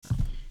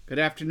Good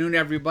afternoon,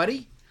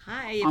 everybody.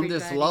 Hi, everybody. On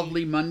this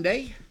lovely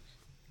Monday,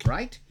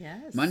 right?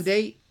 Yes.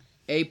 Monday,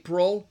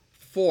 April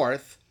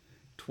 4th,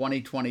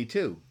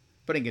 2022.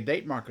 Putting a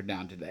date marker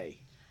down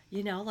today.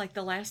 You know, like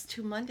the last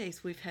 2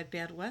 Mondays, we've had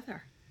bad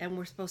weather. And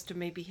we're supposed to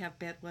maybe have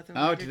bad weather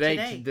later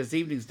today. This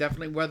evening's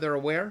definitely weather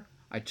aware.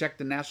 I checked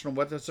the National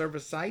Weather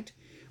Service site.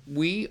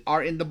 We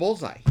are in the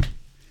bullseye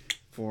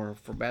for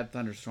bad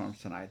thunderstorms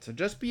tonight. So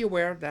just be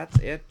aware, that's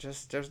it.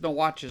 Just there's no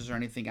watches or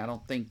anything, I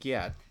don't think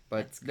yet.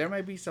 But there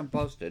may be some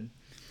posted.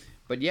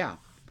 But yeah,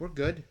 we're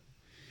good.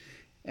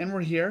 And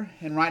we're here.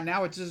 And right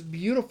now it's just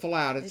beautiful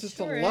out. It's just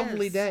sure a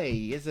lovely is.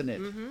 day, isn't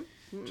it?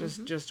 Mm-hmm.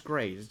 Just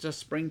great. It's just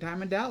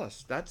springtime in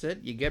Dallas. That's it.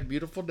 You get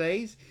beautiful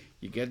days.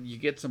 You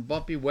get some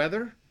bumpy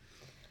weather.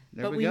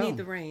 There but we go. Need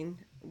the rain.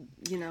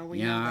 You know, we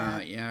yeah, know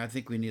that. yeah. I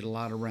think we need a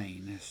lot of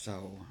rain.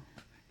 So,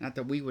 not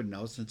that we would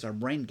know since our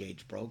rain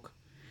gauge broke.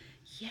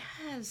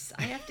 Yes,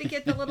 I have to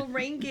get the little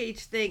rain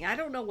gauge thing. I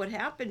don't know what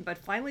happened, but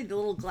finally the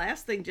little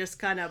glass thing just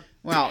kind of...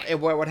 Well,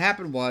 what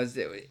happened was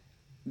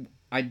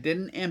I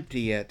didn't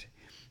empty it,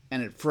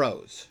 and it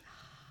froze.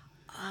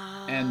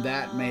 Oh. And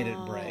that made it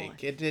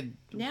break. It did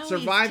now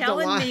survive he's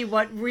telling the me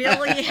what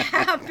really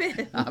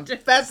happened. I'm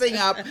fessing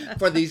up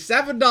for the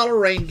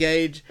 $7 rain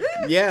gauge.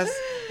 Yes,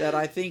 that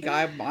I think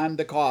I'm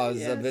the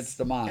cause of its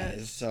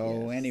demise.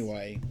 So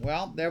anyway,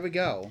 well, there we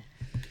go.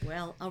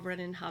 Well, I'll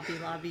run in Hobby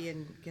Lobby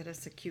and get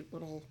us a cute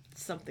little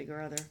something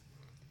or other.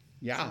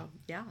 Yeah. So,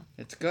 yeah.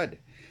 It's good.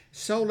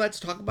 So let's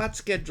talk about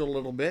schedule a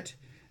little bit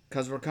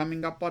because we're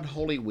coming up on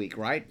Holy Week,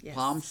 right? Yes.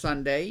 Palm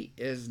Sunday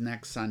is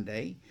next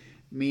Sunday,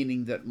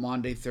 meaning that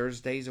Maundy,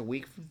 Thursday is a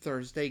week from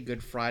Thursday,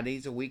 Good Friday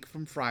is a week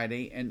from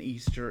Friday, and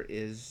Easter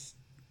is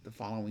the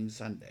following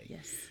Sunday.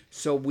 Yes.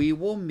 So we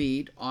will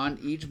meet on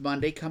each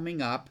Monday coming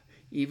up.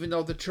 Even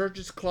though the church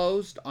is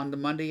closed on the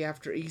Monday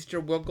after Easter,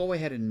 we'll go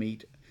ahead and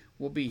meet.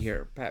 We'll be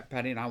here.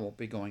 Patty and I won't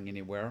be going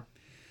anywhere.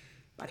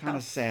 Kind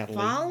of sadly.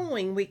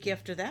 Following week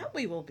after that,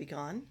 we will be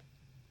gone.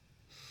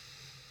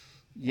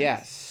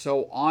 Yes.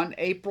 So on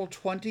April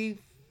 25th,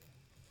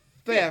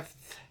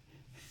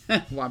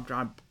 well, I'm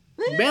trying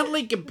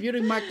mentally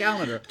computing my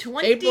calendar.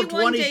 21 April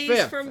 25th,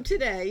 days from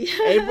today.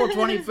 April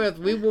 25th,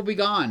 we will be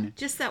gone.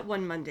 Just that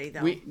one Monday,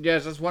 though.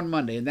 Yes, that's one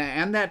Monday.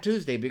 And that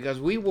Tuesday,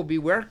 because we will be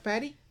where,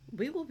 Patty?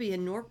 We will be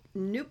in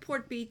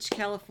Newport Beach,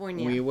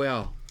 California. We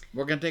will.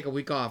 We're going to take a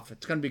week off.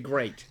 It's going to be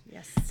great.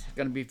 Yes. It's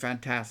going to be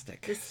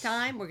fantastic. This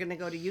time, we're going to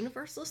go to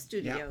Universal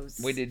Studios.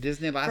 Yeah. We did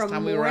Disney last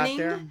time we were out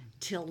there. From morning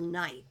till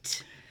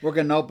night. We're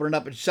going to open it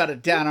up and shut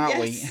it down,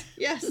 aren't we?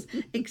 Yes.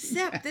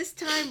 Except this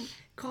time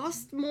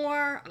cost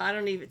more. I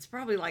don't even, it's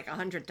probably like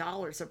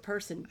 $100 a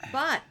person.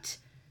 But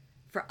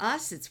for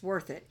us, it's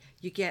worth it.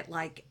 You get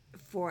like,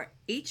 for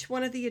each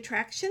one of the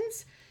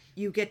attractions,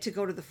 you get to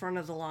go to the front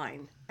of the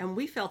line. And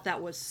we felt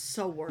that was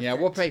so worth it. Yeah,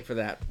 we'll pay for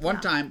that.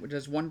 One time,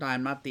 just one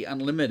time, not the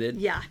unlimited.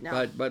 Yeah,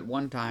 no. But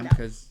one time,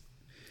 because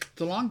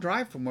it's a long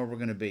drive from where we're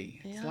going to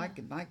be. Yeah. It's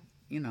like,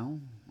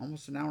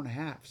 almost an hour and a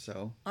half,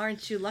 so.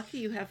 Aren't you lucky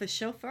you have a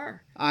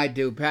chauffeur? I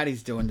do.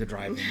 Patty's doing the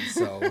driving,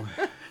 so.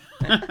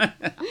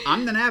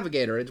 I'm the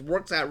navigator. It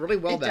works out really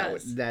well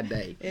that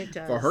day. It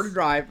does. For her to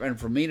drive and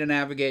for me to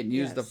navigate and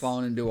use the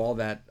phone and do all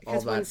that.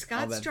 Because when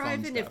Scott's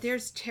driving, if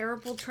there's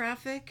terrible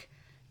traffic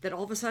that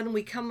all of a sudden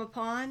we come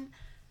upon,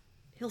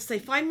 he'll say,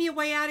 "Find me a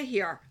way out of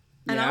here."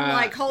 And I'm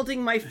like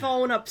holding my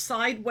phone up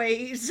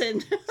sideways.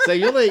 And so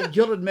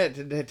you'll admit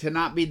to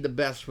not be the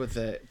best with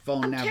the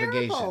phone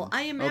navigation. Terrible.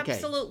 I am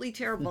absolutely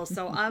terrible.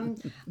 So I'm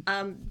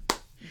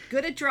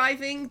good at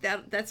driving.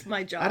 That's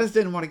my job. I just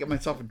didn't want to get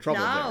myself in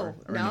trouble there.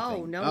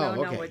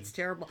 No. It's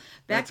terrible.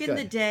 Back in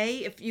the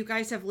day, if you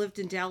guys have lived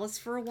in Dallas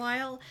for a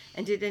while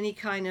and did any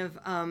kind of,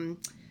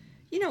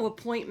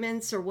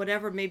 appointments or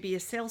whatever, maybe a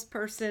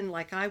salesperson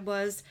like I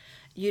was,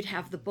 you'd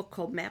have the book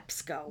called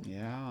Mapsco.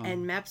 Yeah.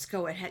 And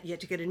Mapsco, you had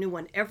to get a new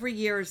one every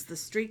year as the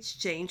streets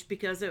changed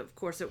because, of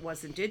course, it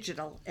wasn't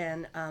digital.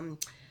 And,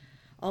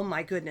 oh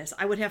my goodness,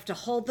 I would have to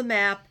hold the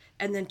map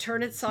and then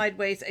turn it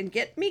sideways and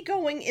get me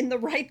going in the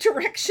right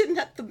direction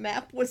that the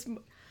map was.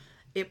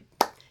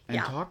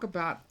 Talk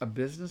about a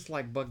business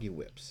like Buggy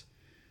Whips,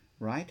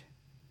 right?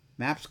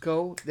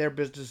 Mapsco, their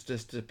business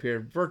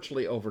disappeared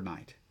virtually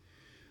overnight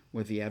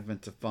with the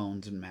advent of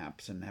phones and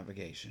maps and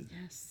navigation.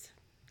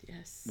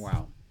 Yes.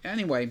 Wow.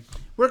 Anyway,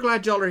 we're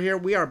glad y'all are here.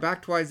 We are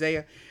back to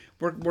Isaiah.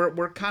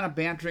 We're kind of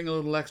bantering a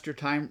little extra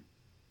time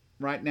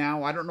right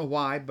now. I don't know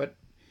why, but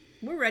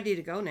we're ready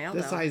to go now.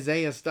 This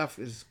Isaiah stuff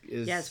is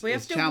yes. We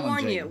have to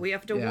warn you. We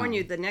have to warn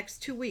you. The next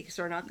 2 weeks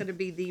are not going to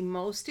be the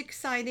most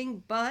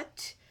exciting,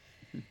 but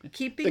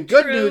keeping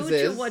true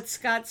to what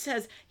Scott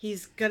says,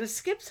 he's going to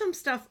skip some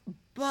stuff.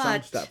 But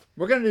some stuff.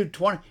 We're going to do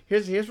 20.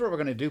 Here's what we're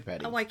going to do,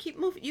 Patty. Oh, I keep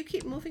moving. You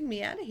keep moving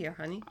me out of here,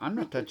 honey. I'm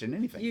not touching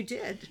anything. You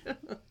did.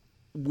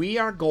 We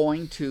are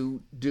going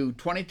to do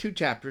 22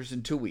 chapters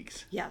in 2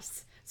 weeks.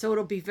 Yes. So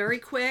it'll be very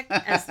quick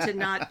as to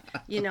not,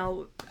 we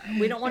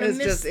don't want to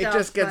miss stuff. It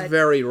just gets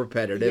very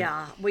repetitive.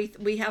 Yeah,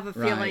 we have a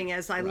feeling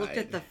as I looked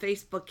at the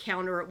Facebook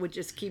counter, it would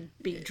just keep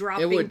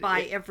dropping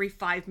by every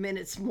 5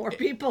 minutes. More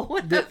people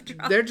would have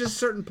dropped. There are just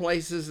certain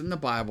places in the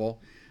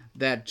Bible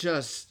that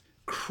just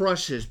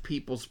crushes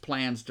people's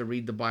plans to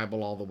read the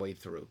Bible all the way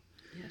through.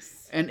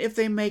 Yes. And if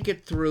they make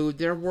it through,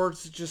 their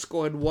words just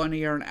go in one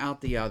ear and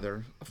out the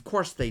other. Of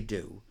course they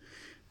do.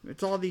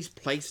 It's all these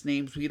place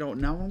names we don't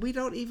know, and we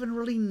don't even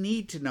really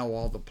need to know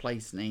all the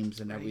place names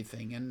and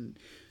everything. And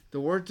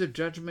the words of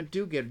judgment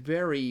do get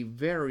very,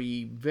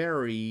 very,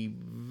 very,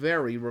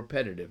 very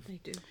repetitive. They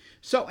do.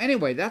 So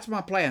anyway, that's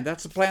my plan.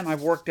 That's the plan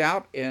I've worked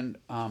out, and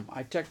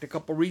I checked a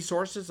couple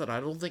resources, and I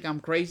don't think I'm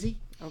crazy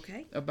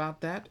Okay.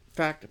 about that. In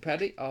fact,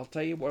 Patty, I'll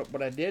tell you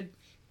what I did.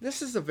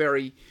 This is a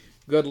very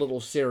good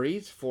little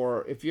series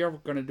for if you're ever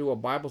going to do a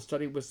Bible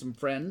study with some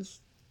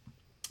friends.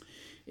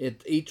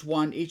 Each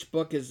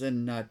book is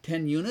in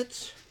 10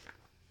 units,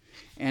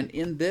 and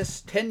in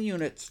this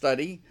 10-unit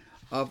study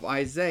of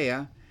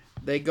Isaiah,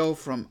 they go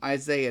from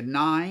Isaiah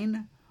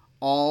 9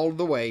 all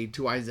the way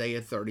to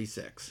Isaiah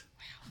 36.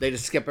 They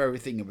just skip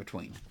everything in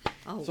between.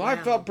 Oh, So wow. I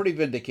felt pretty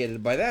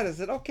vindicated by that. I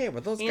said, okay,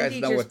 well, those guys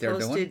Andy know just what they're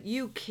posted, doing.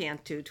 you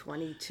can't do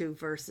 22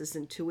 verses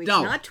in 2 weeks.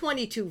 No. Not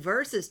 22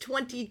 verses,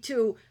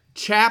 22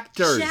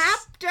 Chapters.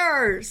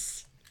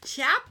 chapters.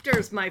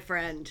 Chapters, my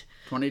friend.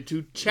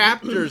 22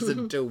 chapters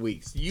in 2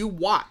 weeks. You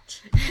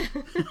watch.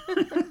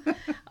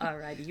 All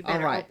righty, you All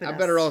better right, open I us.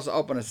 better also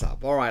open us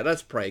up. All right,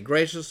 let's pray.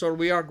 Gracious Lord,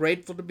 we are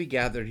grateful to be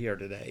gathered here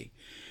today.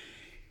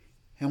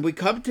 And we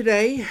come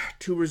today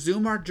to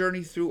resume our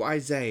journey through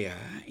Isaiah.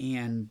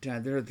 And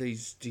there are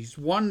these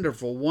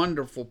wonderful,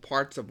 wonderful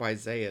parts of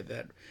Isaiah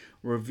that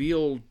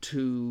reveal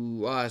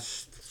to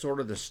us sort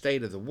of the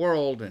state of the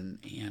world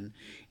and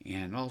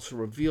also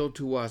reveal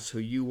to us who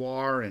you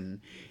are.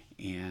 And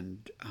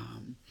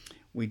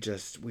we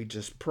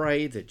just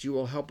pray that you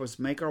will help us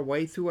make our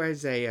way through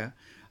Isaiah,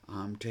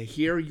 to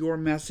hear your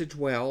message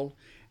well,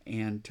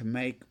 and to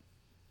make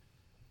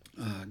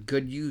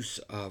good use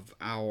of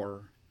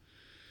our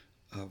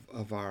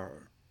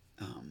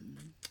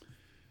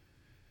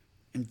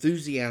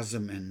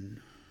enthusiasm and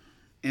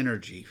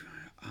energy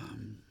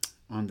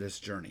on this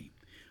journey.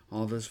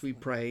 All this we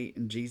pray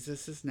in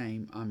Jesus'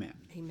 name. Amen.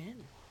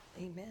 Amen.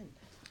 Amen.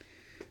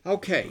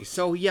 Okay,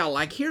 so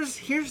yeah,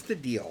 here's the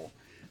deal.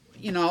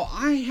 You know,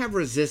 I have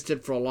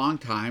resisted for a long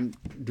time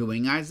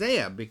doing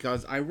Isaiah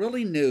because I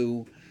really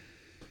knew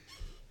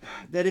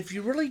that if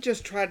you really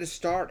just try to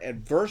start at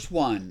verse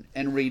 1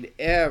 and read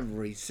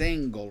every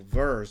single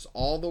verse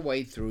all the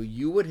way through,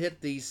 you would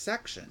hit these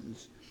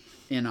sections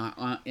in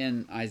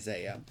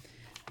Isaiah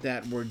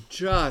that were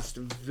just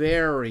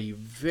very,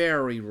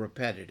 very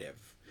repetitive.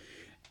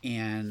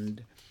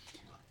 And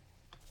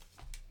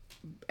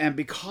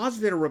because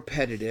they're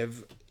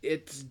repetitive,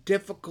 it's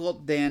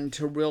difficult then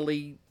to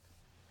really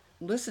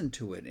listen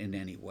to it in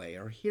any way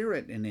or hear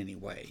it in any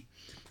way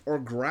or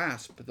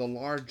grasp the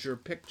larger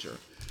picture.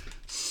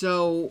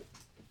 So,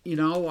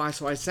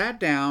 so I sat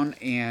down,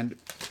 and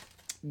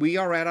we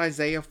are at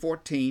Isaiah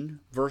 14,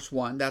 verse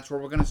 1. That's where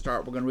we're going to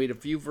start. We're going to read a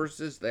few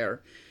verses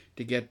there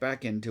to get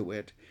back into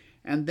it.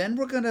 And then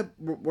we're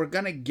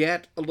going to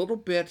get a little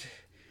bit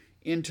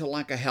into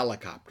like a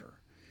helicopter.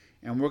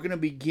 And we're going to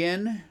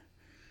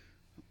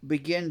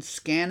begin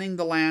scanning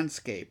the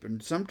landscape.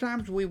 And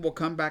sometimes we will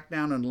come back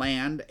down and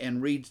land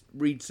and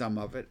read some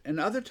of it. And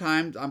other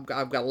times, I've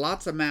got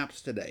lots of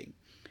maps today,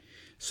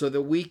 so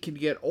that we can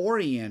get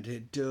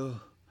oriented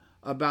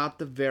about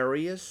the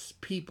various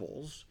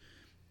peoples,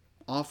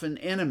 often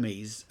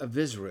enemies of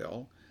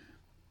Israel,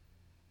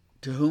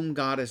 to whom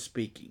God is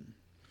speaking.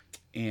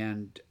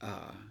 And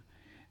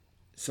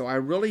so I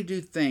really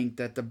do think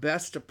that the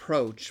best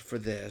approach for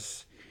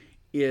this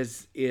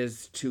is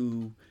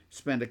to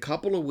spend a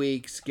couple of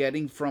weeks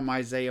getting from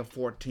Isaiah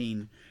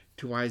 14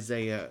 to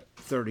Isaiah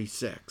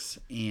 36.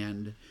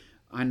 And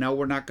I know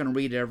we're not going to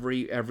read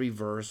every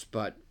verse,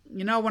 but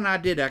when I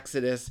did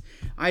Exodus,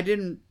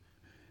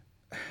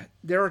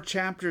 there are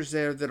chapters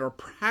there that are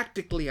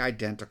practically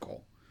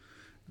identical,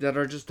 that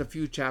are just a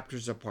few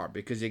chapters apart,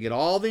 because you get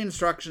all the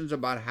instructions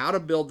about how to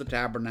build the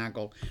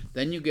tabernacle,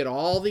 then you get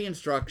all the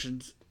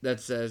instructions that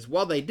says,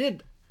 well, they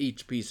did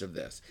each piece of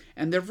this,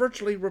 and they're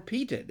virtually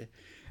repeated.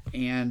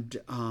 And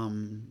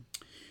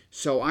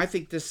so I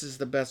think this is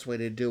the best way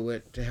to do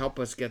it, to help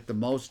us get the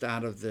most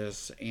out of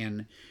this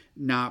and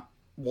not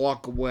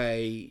walk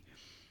away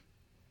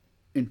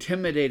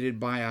intimidated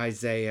by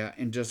Isaiah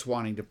and just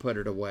wanting to put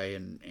it away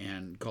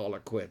and call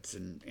it quits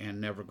and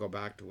never go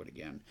back to it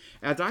again.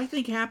 As I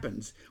think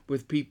happens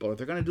with people, if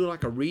they're going to do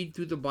like a read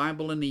through the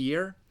Bible in a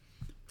year,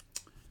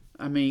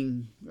 I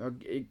mean,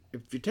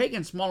 if you're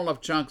taking small enough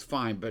chunks,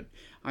 fine, but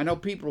I know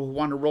people who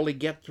want to really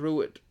get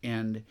through it,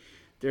 and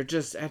they're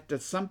just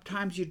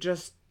sometimes you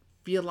just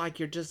feel like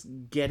you're just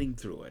getting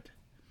through it.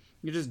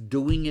 You're just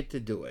doing it to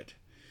do it.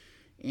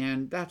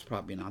 And that's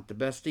probably not the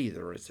best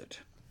either, is it?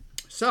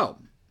 So,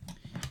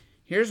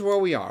 here's where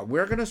we are.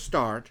 We're going to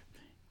start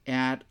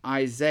at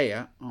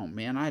Isaiah. Oh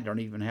man, I don't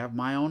even have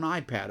my own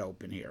iPad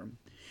open here.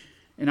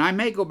 And I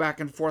may go back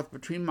and forth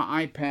between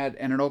my iPad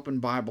and an open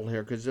Bible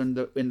here, because in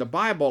the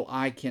Bible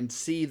I can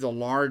see the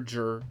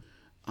larger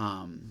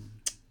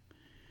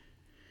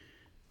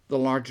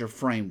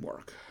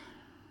framework.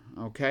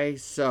 Okay,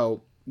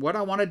 so what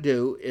I want to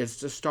do is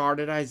to start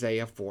at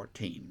Isaiah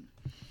 14.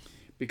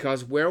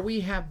 Because where we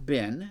have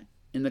been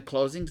in the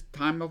closing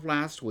time of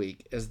last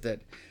week is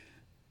that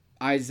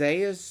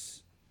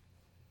Isaiah's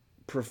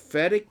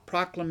prophetic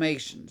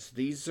proclamations,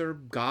 these are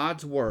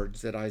God's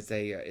words that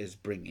Isaiah is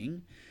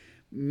bringing,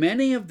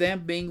 many of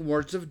them being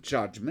words of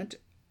judgment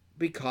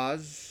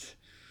because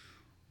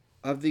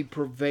of the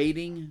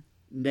pervading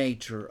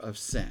nature of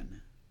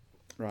sin,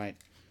 right?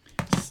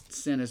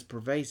 Sin is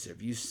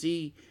pervasive. You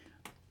see,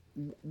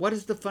 what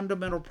is the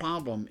fundamental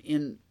problem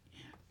in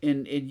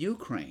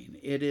Ukraine?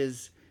 It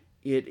is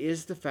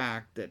the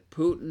fact that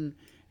Putin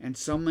and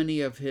so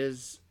many of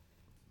his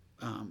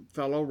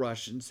fellow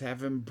Russians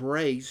have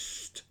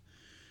embraced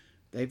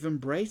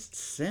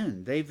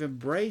sin. They've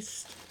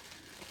embraced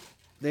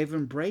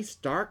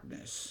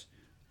darkness.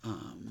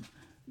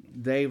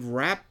 They've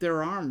wrapped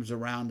their arms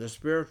around the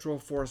spiritual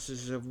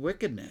forces of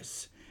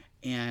wickedness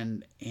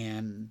and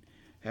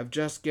have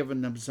just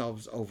given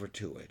themselves over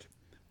to it.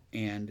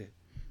 And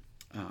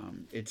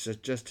it's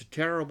just a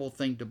terrible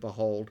thing to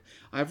behold.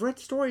 I've read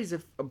stories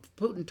of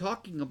Putin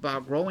talking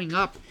about growing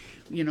up,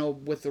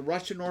 with the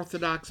Russian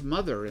Orthodox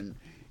mother and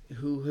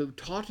who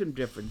taught him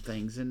different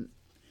things. And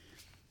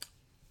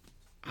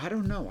I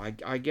don't know.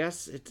 I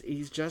guess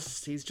he's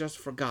just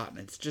forgotten.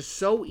 It's just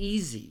so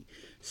easy,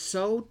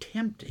 so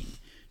tempting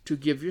to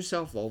give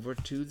yourself over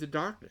to the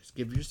darkness,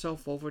 give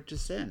yourself over to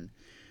sin.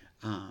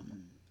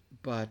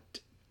 But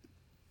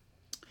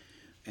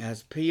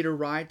as Peter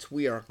writes,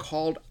 we are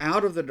called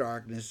out of the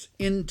darkness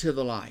into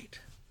the light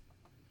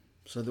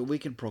so that we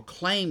can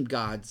proclaim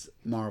God's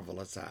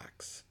marvelous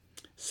acts.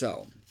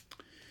 So,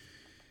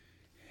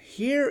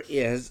 here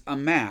is a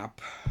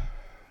map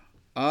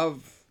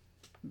of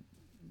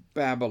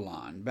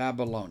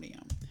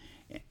Babylonia.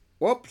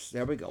 Whoops,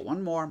 there we go.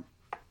 One more.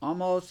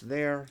 Almost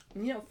there.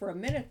 For a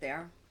minute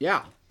there,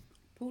 yeah,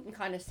 Putin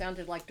kind of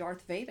sounded like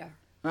Darth Vader.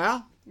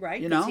 Well,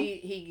 right? Because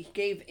he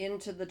gave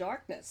into the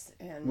darkness,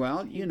 and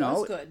he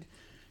was good.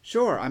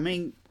 Sure. I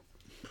mean,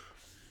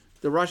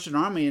 the Russian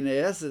army, in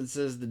essence,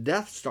 is the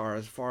Death Star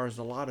as far as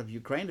a lot of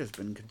Ukraine has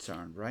been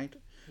concerned, right?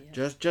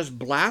 Yeah. Just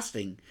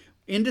blasting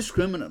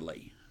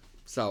indiscriminately.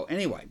 So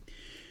anyway,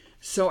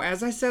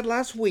 as I said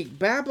last week,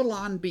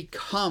 Babylon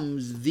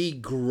becomes the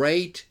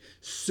great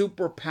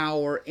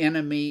superpower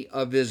enemy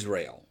of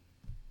Israel.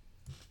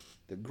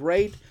 The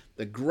great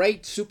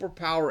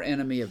superpower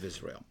enemy of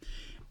Israel.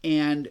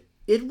 And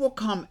it will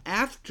come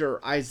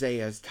after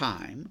Isaiah's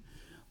time,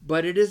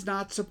 but it is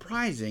not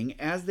surprising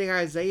as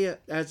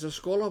the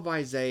scroll of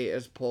Isaiah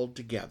is pulled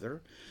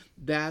together,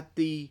 that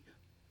the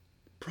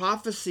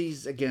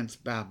prophecies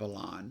against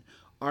Babylon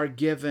are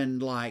given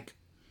like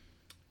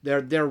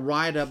they're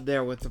right up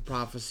there with the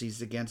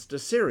prophecies against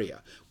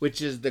Assyria,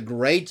 which is the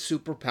great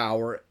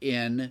superpower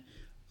in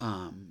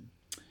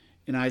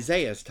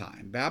Isaiah's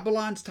time.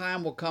 Babylon's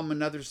time will come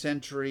another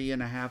century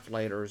and a half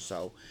later or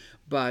so,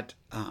 but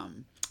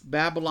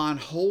Babylon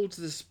holds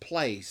this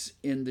place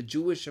in the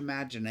Jewish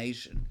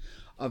imagination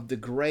of the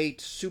great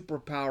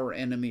superpower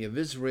enemy of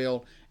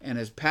Israel. And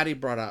as Patty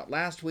brought out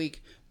last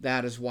week,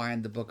 that is why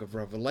in the book of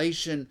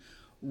Revelation,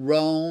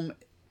 Rome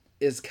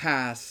is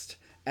cast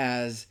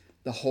as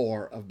the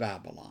whore of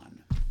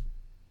Babylon.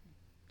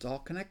 It's all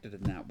connected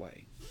in that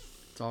way.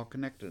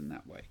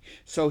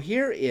 So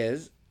here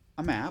is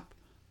a map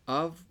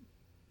of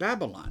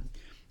Babylon.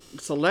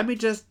 So let me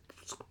just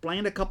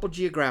explain a couple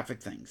geographic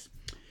things.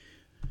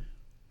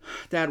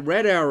 That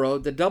red arrow,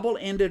 the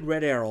double-ended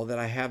red arrow that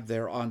I have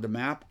there on the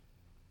map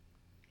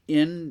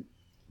in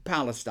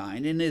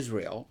Palestine, in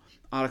Israel,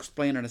 I'll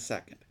explain in a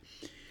second.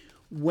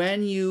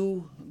 When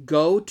you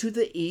go to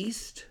the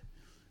east,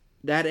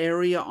 that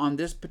area on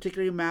this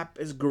particular map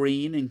is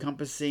green,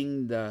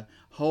 encompassing the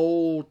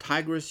whole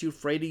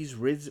Tigris-Euphrates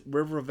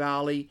River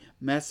Valley,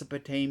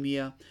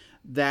 Mesopotamia.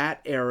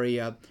 That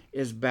area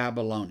is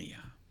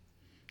Babylonia.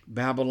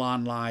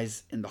 Babylon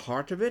lies in the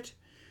heart of it.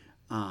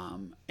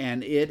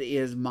 And it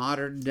is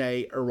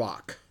modern-day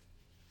Iraq.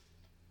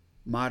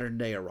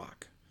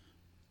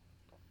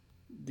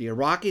 The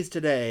Iraqis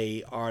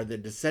today are the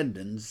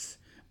descendants,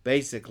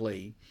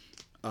 basically,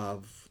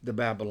 of the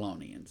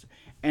Babylonians.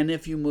 And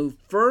if you move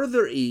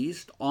further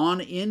east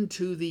on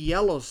into the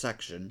yellow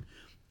section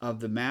of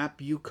the map,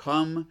 you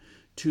come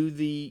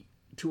to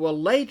a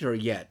later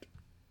yet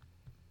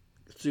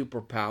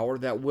superpower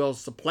that will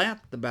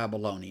supplant the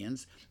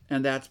Babylonians,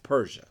 and that's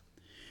Persia.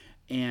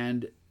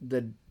 And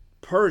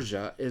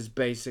Persia is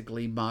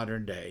basically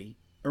modern-day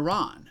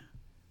Iran.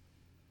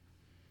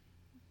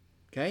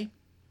 Okay?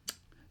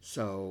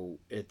 So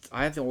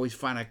I always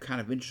find it kind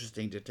of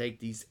interesting to take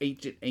these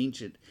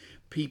ancient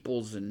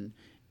peoples and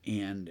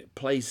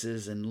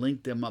places and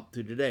link them up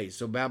to today.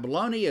 So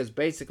Babylonia is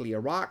basically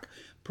Iraq.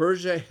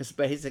 Persia is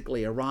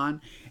basically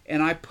Iran.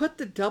 And I put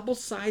the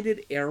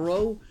double-sided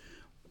arrow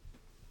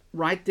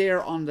right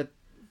there on the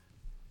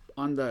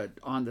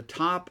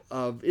top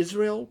of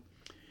Israel,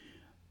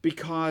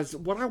 because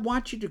what I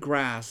want you to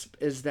grasp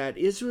is that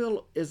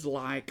Israel is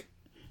like,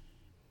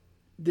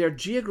 their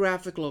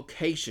geographic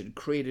location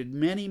created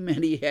many,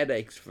 many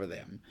headaches for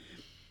them,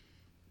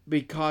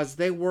 because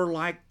they were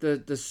like the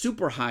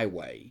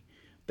superhighway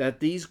that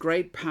these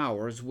great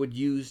powers would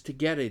use to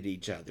get at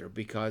each other,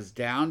 because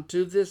down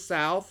to the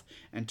south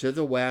and to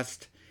the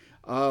west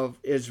of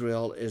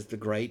Israel is the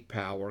great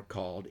power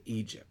called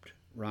Egypt,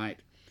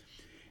 right?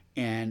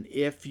 And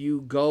if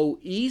you go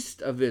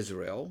east of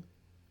Israel,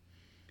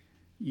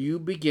 you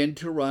begin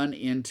to run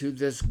into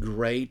this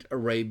great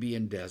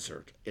Arabian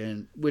desert,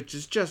 which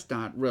is just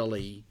not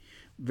really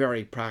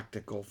very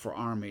practical for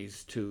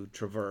armies to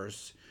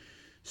traverse.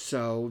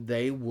 So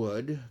they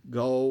would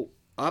go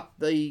up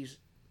the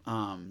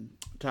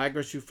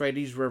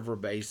Tigris-Euphrates River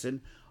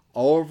basin,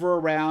 over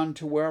around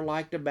to where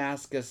like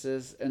Damascus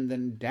is, and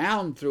then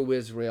down through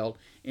Israel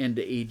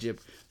into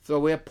Egypt.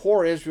 So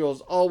poor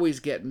Israel's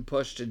always getting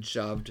pushed and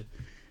shoved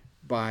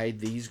by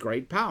these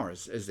great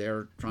powers as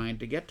they're trying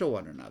to get to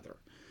one another.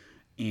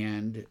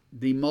 And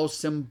the most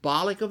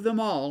symbolic of them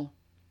all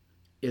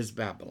is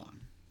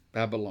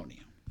Babylonia.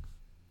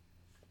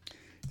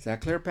 Is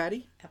that clear,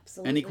 Patty?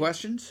 Absolutely. Any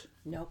questions?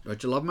 Nope.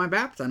 Don't you love my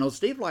maps? I know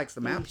Steve likes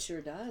the He maps. sure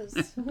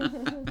does.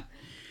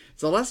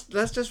 So let's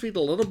just read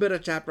a little bit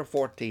of chapter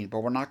 14,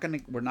 but we're not gonna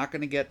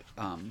get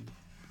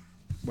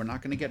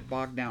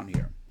bogged down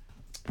here.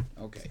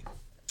 Okay.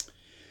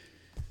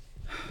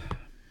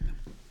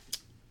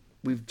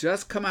 We've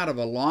just come out of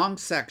a long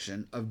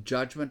section of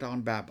judgment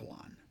on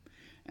Babylon.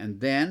 And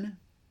then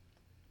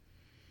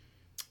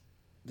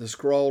the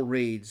scroll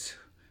reads,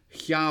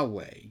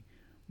 Yahweh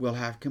will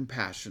have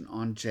compassion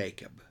on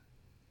Jacob,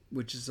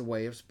 which is a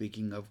way of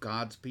speaking of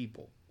God's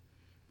people,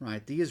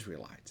 right? The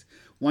Israelites.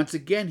 Once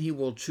again, he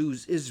will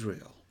choose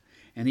Israel,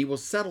 and he will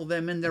settle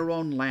them in their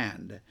own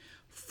land.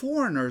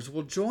 Foreigners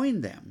will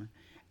join them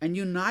and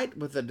unite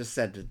with the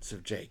descendants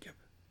of Jacob.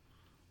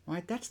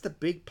 Right? That's the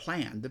big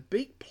plan. The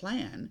big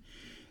plan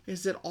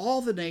is that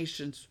all the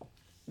nations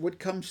would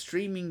come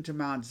streaming to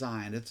Mount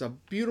Zion. It's a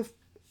beautiful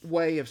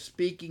way of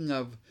speaking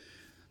of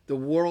the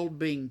world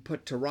being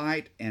put to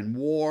right, and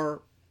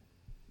war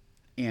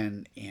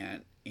and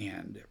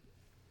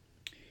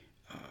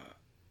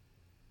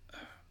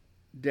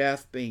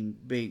death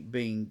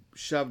being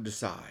shoved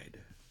aside.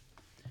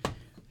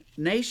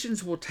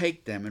 Nations will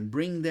take them and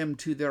bring them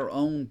to their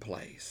own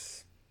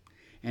place.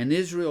 And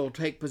Israel will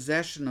take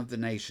possession of the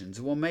nations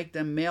and will make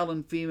them male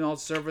and female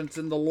servants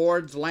in the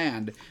Lord's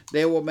land.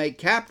 They will make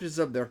captives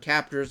of their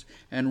captors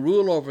and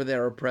rule over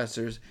their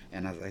oppressors.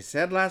 And as I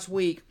said last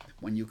week,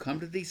 when you come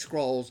to these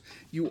scrolls,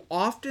 you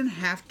often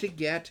have to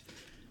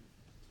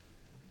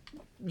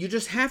you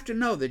just have to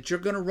know that you're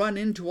going to run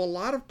into a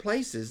lot of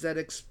places that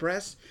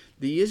express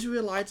the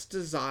Israelites'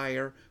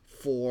 desire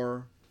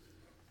for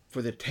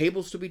the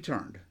tables to be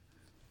turned,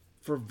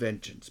 for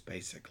vengeance,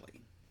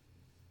 basically.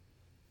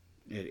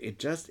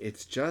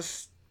 It's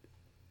just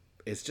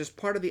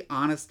part of the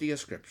honesty of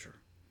Scripture.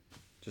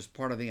 Just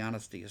part of the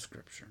honesty of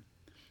Scripture.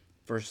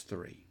 Verse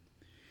 3.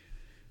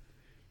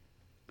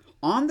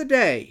 On the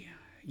day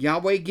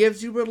Yahweh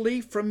gives you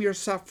relief from your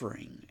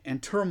suffering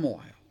and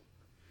turmoil,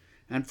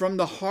 and from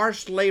the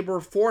harsh labor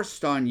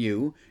forced on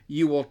you,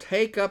 you will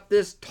take up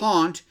this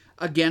taunt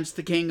against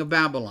the king of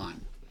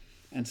Babylon.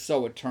 And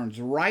so it turns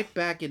right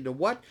back into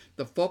what?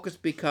 The focus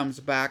becomes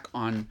back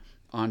on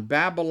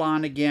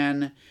Babylon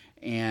again,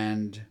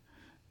 and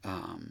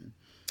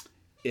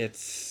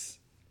it's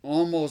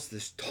almost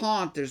this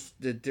taunt.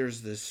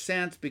 There's this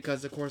sense,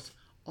 because, of course,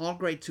 all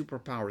great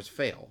superpowers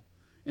fail.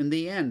 In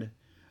the end,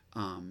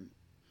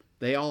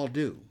 they all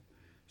do.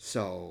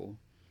 So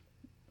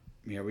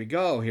here we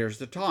go. Here's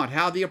the taunt.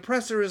 How the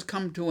oppressor has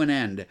come to an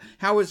end.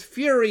 How his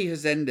fury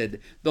has ended.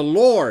 The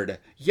Lord,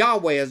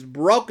 Yahweh, has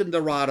broken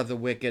the rod of the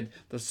wicked,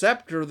 the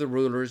scepter of the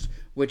rulers,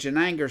 which in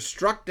anger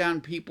struck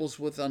down peoples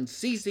with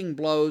unceasing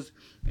blows,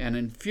 and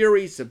in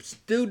fury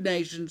subdued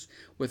nations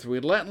with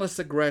relentless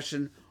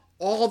aggression.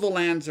 All the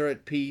lands are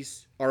at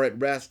peace, are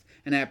at rest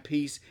and at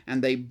peace,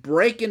 and they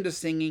break into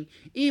singing,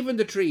 even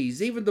the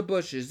trees, even the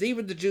bushes,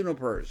 even the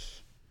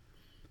junipers.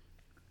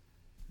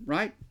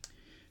 Right?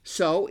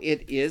 So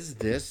it is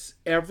this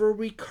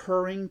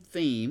ever-recurring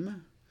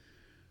theme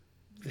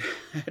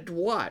that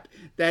what?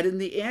 That in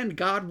the end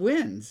God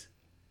wins.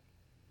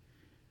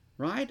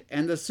 Right?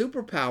 And the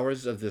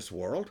superpowers of this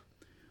world,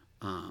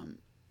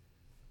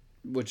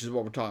 which is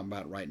what we're talking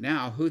about right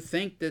now, who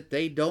think that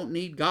they don't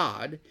need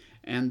God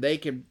and they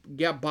can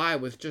get by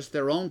with just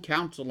their own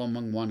counsel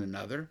among one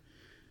another,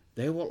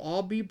 they will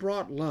all be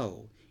brought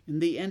low. In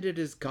the end, it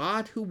is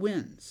God who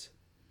wins.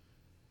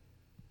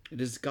 It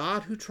is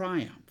God who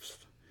triumphs.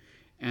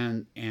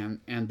 And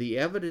the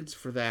evidence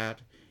for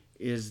that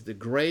is the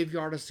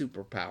graveyard of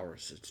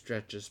superpowers that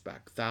stretches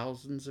back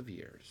thousands of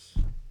years.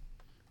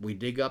 We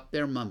dig up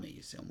their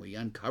mummies and we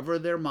uncover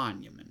their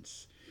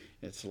monuments.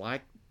 It's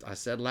like I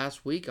said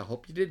last week, I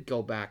hope you did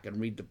go back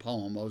and read the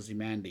poem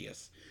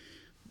Ozymandias,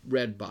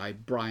 read by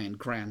Bryan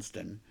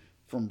Cranston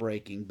from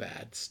Breaking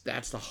Bad.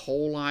 That's the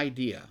whole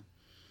idea.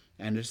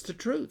 And it's the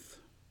truth.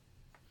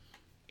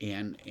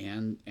 And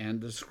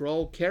the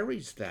scroll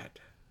carries that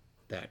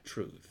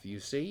truth, you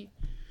see?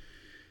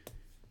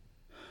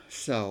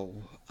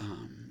 So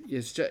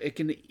it's just, it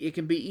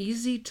can be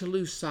easy to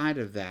lose sight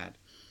of that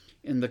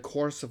in the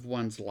course of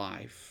one's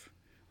life.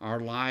 Our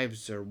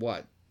lives are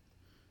what?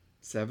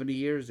 70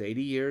 years,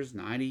 80 years,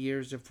 90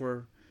 years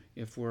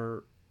if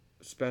we're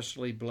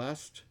especially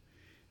blessed.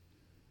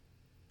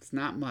 It's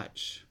not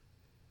much.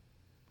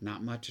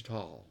 Not much at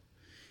all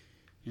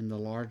in the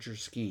larger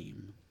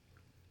scheme.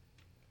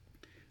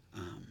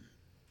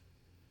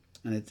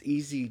 And it's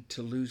easy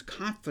to lose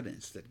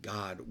confidence that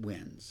God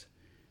wins.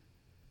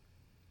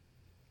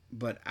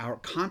 But our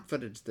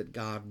confidence that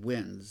God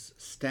wins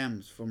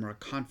stems from our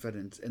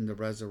confidence in the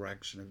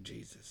resurrection of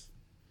Jesus.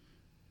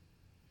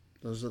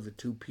 Those are the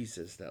two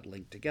pieces that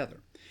link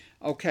together.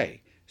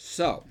 Okay,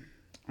 so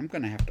I'm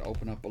going to have to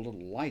open up a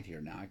little light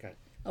here now.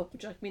 Oh,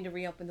 would you like me to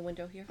reopen the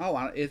window here? Oh,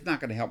 it's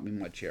not going to help me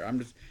much here. I'm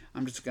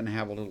just going to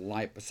have a little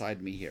light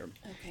beside me here,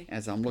 okay,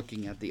 as I'm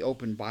looking at the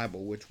open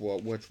Bible, which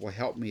will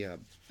help me a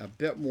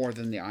bit more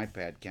than the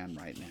iPad can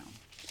right now.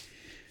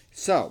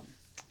 So,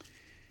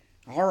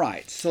 all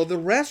right. So the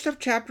rest of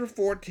chapter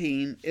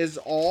 14 is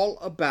all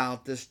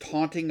about this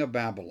taunting of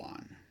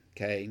Babylon,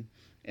 okay,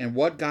 and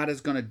what God is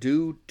going to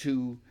do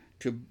to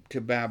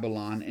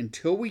Babylon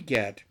until we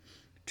get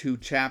to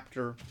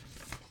chapter.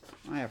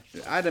 I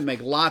had to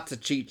make lots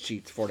of cheat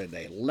sheets for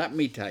today, let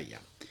me tell you,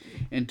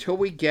 until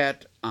we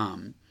get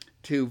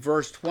to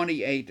verse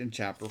 28 in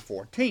chapter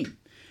 14.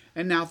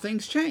 And now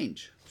things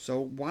change. So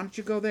why don't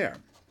you go there?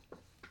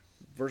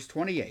 Verse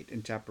 28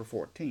 in chapter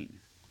 14.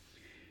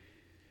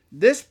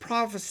 This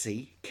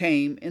prophecy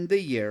came in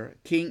the year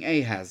King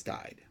Ahaz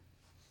died.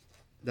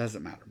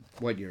 Doesn't matter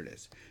what year it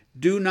is.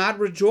 Do not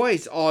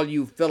rejoice, all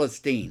you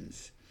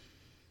Philistines,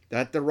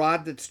 that the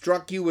rod that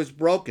struck you was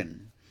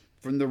broken.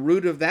 From the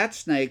root of that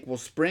snake will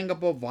spring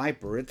up a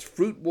viper. Its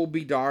fruit will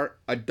be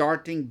a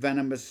darting,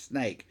 venomous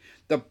snake.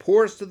 The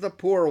poorest of the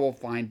poor will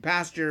find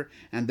pasture,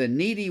 and the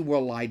needy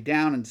will lie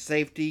down in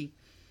safety.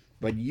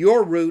 But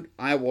your root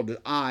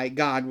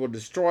God, will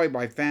destroy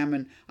by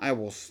famine. I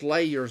will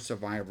slay your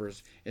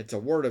survivors. It's a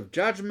word of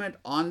judgment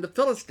on the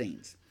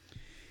Philistines.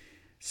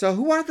 So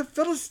who are the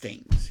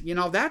Philistines? You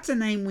know, that's a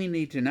name we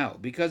need to know,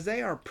 because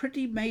they are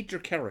pretty major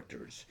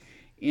characters.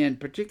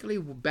 And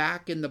particularly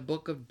back in the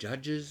book of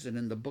Judges and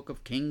in the book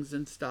of Kings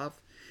and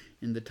stuff,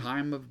 in the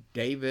time of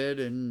David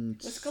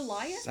and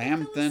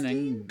Samson,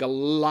 and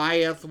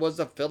Goliath was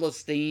a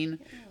Philistine.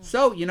 Yeah.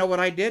 So, you know what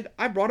I did?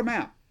 I brought a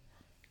map.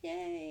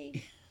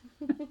 Yay!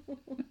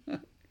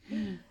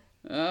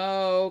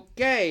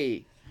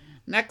 Okay.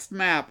 Next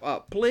map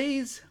up,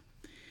 please.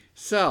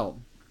 So,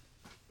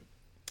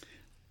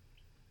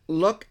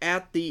 look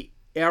at the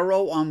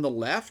arrow on the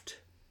left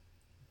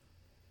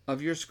of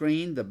your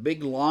screen, the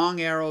big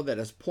long arrow that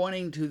is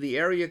pointing to the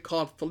area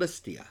called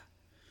Philistia,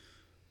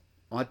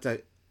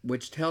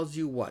 which tells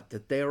you what?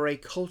 That they are a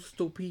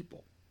coastal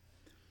people,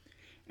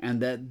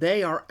 and that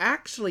they are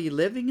actually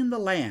living in the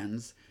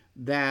lands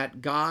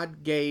that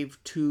God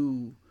gave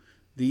to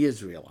the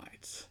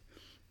Israelites.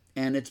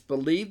 And it's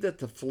believed that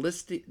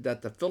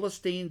the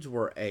Philistines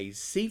were a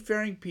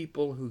seafaring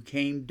people who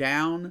came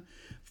down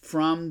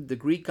from the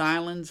Greek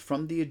islands,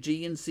 from the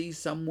Aegean Sea,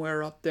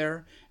 somewhere up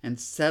there, and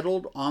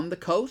settled on the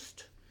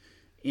coast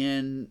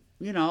in,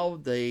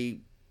 the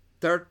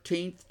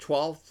 13th,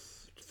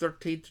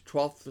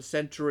 12th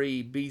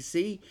century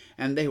BC,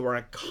 and they were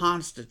a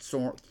constant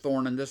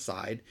thorn in the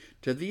side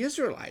to the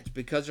Israelites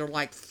because they're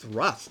like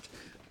thrust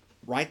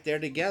right there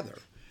together.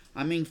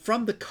 I mean,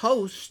 from the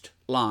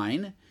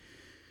coastline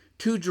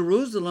to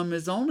Jerusalem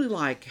is only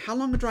like, how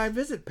long a drive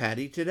is it,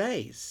 Patty,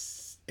 today?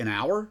 An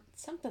hour?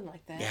 Something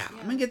like that. Yeah.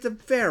 I mean,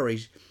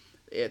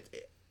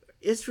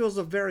 Israel's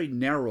a very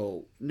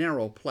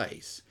narrow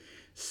place.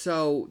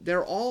 So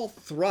they're all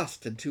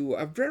thrust into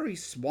a very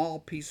small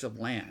piece of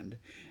land.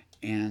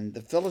 And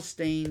the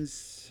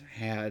Philistines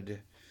had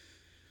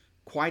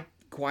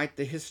quite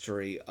the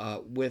history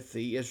with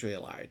the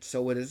Israelites.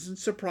 So it isn't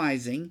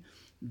surprising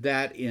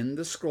that in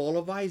the scroll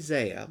of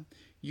Isaiah,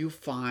 you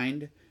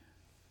find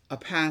a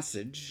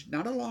passage,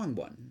 not a long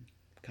one,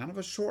 kind of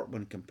a short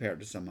one compared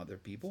to some other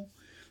people,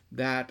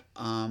 that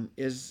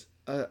is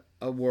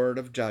a word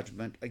of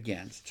judgment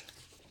against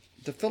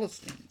the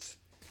Philistines.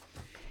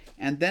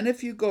 And then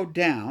if you go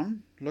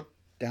down, look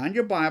down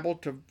your Bible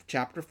to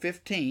chapter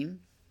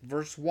 15,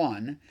 verse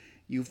 1,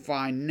 you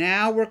find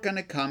now we're going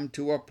to come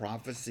to a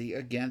prophecy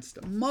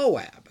against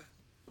Moab.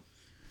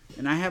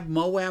 And I have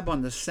Moab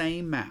on the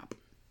same map.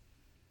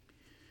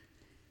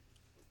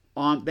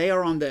 They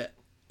are on the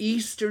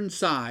eastern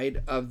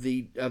side of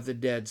the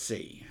Dead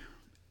Sea.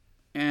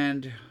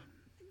 And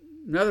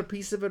another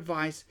piece of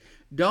advice,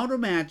 don't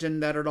imagine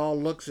that it all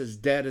looks as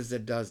dead as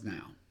it does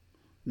now.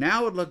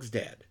 Now it looks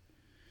dead.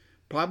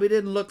 Probably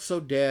didn't look so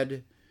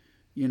dead,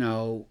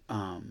 a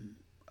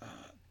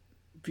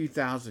few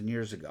thousand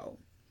years ago.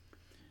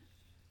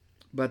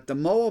 But the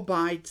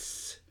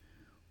Moabites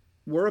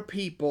were a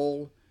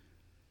people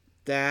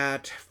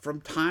that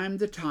from time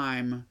to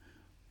time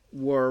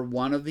were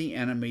one of the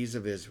enemies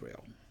of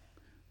Israel.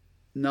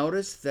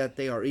 Notice that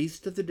they are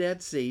east of the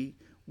Dead Sea,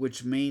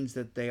 which means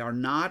that they are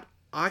not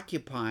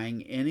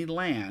occupying any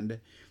land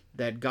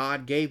that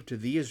God gave to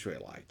the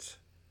Israelites.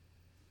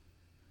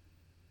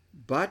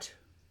 But,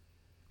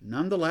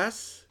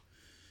 nonetheless,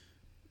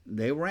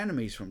 They were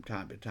enemies from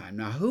time to time.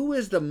 Now, who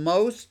is the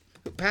most,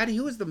 Patty,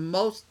 who is the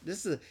most,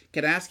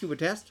 can I ask you a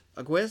test,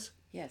 a quiz?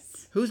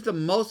 Yes. Who's the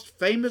most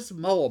famous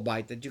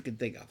Moabite that you can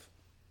think of?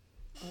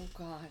 Oh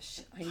gosh,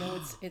 I know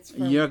it's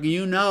from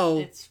You know.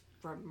 it's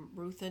from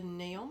Ruth and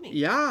Naomi.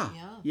 Yeah.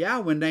 Yeah. Yeah,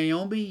 when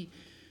Naomi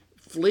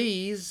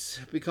flees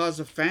because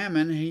of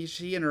famine,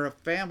 she and her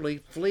family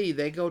flee.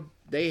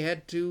 They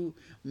head to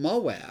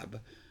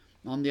Moab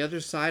on the other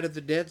side of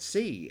the Dead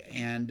Sea,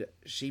 and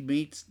she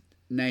meets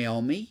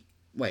Naomi.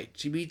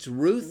 She meets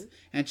Ruth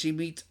and she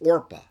meets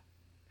Orpah.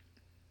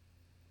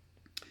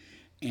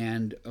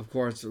 And of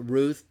course,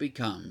 Ruth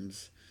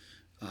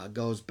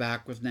goes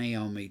back with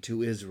Naomi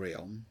to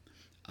Israel.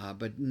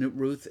 But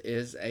Ruth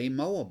is a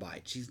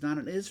Moabite. She's not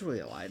an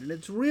Israelite. And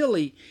it's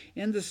really,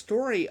 in the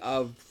story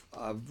of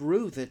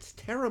Ruth, it's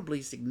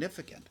terribly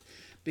significant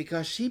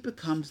because she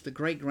becomes the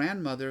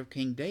great-grandmother of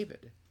King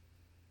David.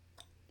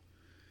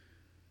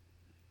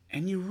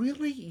 And you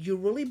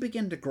really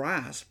begin to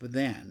grasp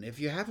then, if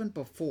you haven't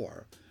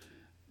before,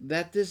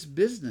 that this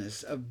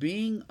business of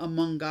being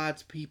among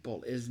God's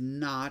people is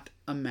not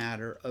a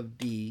matter of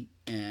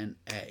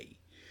DNA.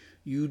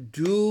 You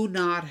do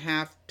not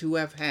have to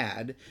have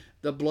had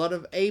the blood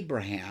of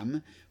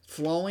Abraham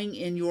flowing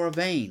in your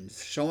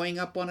veins, showing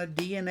up on a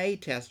DNA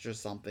test or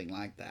something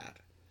like that.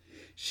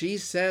 She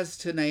says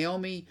to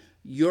Naomi,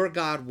 your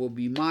God will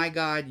be my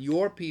God,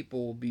 your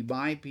people will be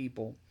my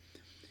people.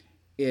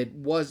 It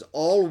was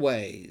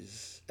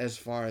always, as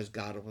far as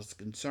God was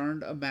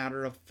concerned, a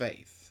matter of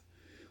faith,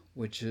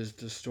 which is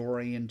the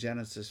story in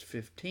Genesis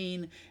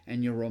 15,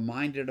 and you're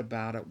reminded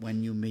about it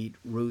when you meet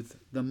Ruth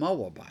the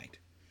Moabite.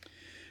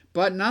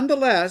 But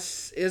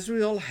nonetheless,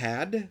 Israel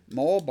had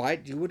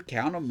Moabite, you would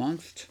count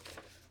amongst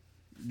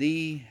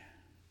the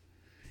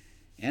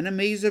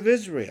enemies of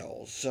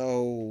Israel.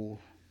 So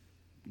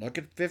look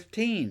at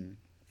 15,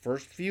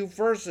 first few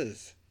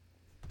verses.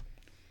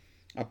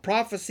 A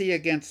prophecy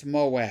against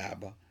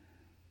Moab.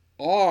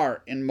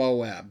 Ar in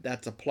Moab,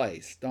 that's a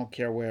place, don't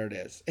care where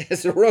it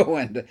is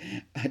ruined,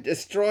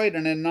 destroyed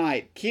in a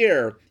night.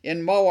 Kir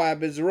in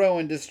Moab is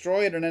ruined,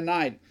 destroyed in a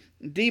night.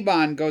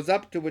 Dibon goes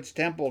up to its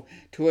temple,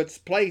 to its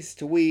place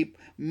to weep.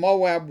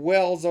 Moab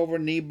wails over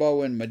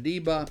Nebo and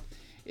Medeba.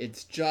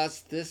 It's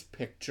just this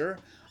picture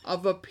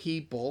of a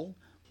people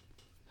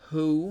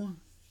who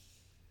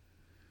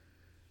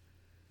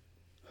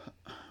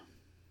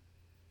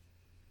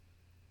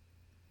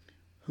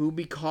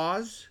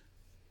because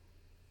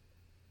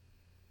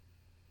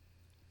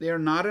they are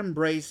not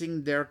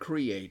embracing their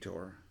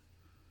Creator,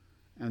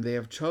 and they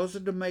have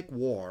chosen to make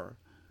war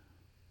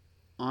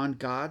on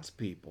God's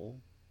people,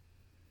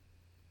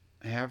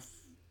 have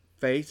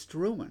faced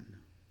ruin,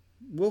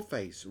 will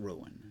face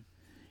ruin.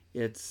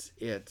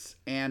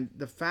 And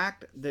the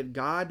fact that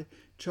God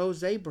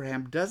chose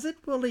Abraham doesn't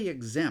really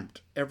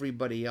exempt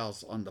everybody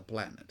else on the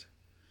planet.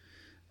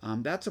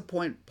 That's a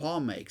point Paul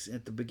makes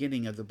at the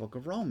beginning of the book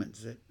of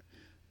Romans,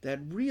 that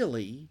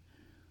really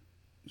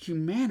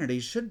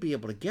humanity should be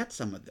able to get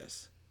some of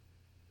this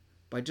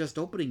by just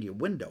opening your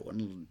window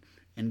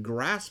and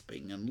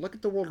grasping and look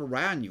at the world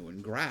around you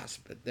and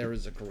grasp that there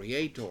is a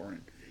Creator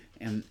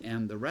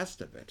and the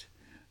rest of it.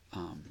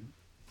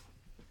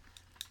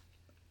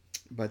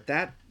 But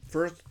that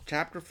first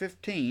chapter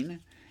 15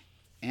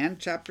 and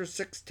chapter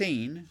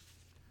 16,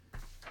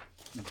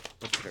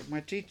 let's check my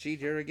cheat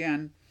sheet here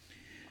again.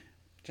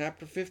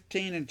 Chapter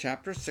 15 and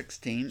chapter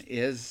 16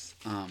 is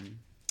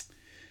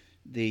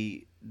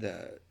the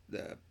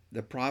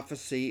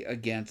prophecy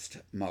against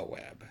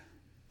Moab,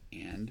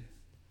 and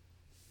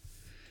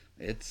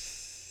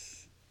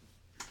it's,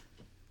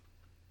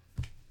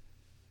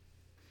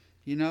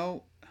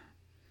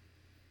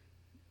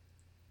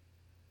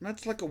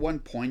 let's look at one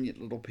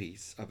poignant little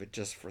piece of it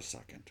just for a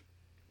second.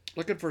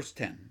 Look at verse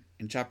 10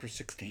 in chapter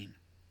 16.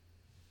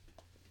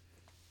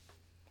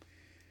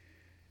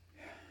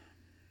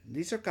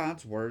 These are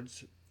God's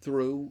words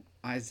through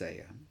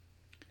Isaiah.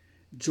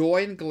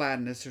 Joy and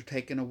gladness are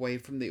taken away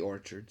from the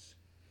orchards.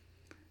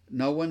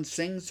 No one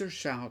sings or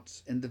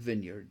shouts in the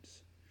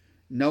vineyards.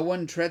 No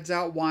one treads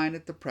out wine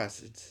at the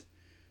presses.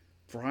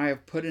 For I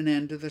have put an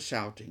end to the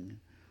shouting.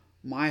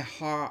 My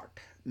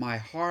heart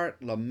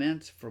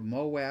laments for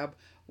Moab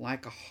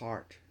like a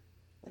harp.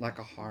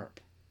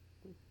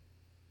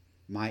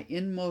 My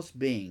inmost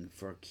being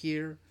for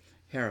Kir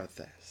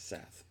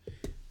Hareseth.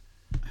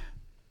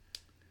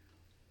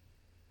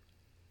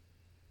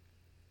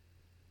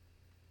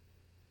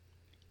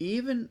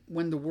 Even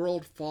when the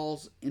world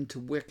falls into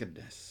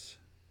wickedness,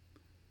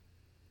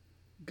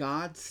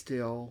 God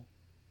still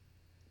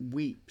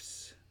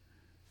weeps.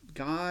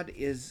 God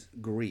is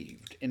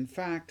grieved. In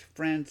fact,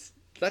 friends,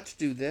 let's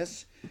do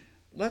this.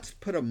 Let's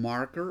put a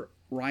marker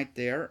right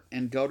there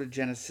and go to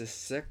Genesis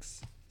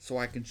 6 so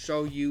I can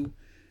show you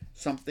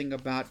something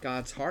about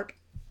God's heart.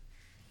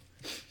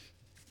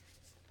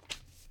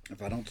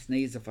 If I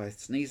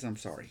sneeze, I'm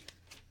sorry.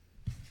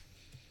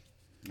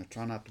 I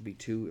try not to be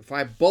too... If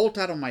I bolt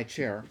out of my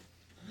chair,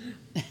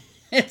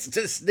 it's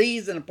to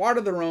sneeze in a part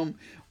of the room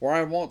where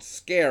I won't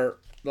scare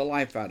the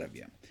life out of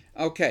you.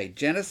 Okay,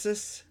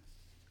 Genesis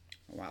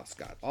Wow,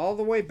 Scott, all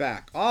the way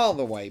back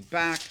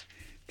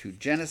to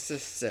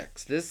Genesis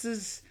 6. This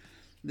is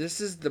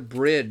the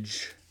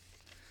bridge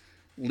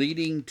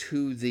leading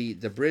to the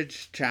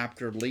bridge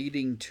chapter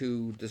leading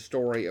to the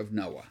story of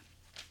Noah.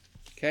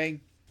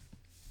 Okay?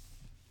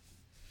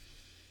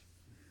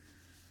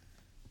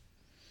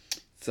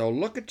 So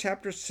look at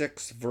chapter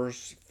 6,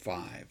 verse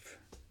 5.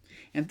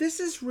 And this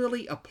is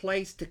really a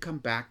place to come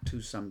back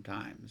to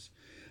sometimes,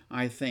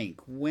 I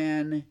think,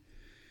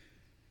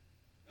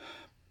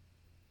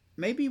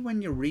 maybe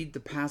when you read the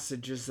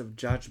passages of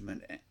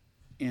judgment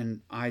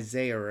in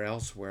Isaiah or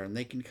elsewhere, and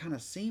they can kind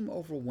of seem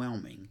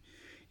overwhelming,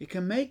 it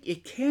can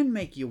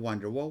make you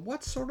wonder, well,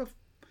 what sort of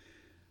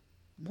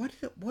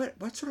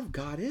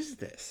God is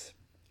this?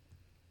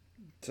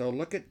 So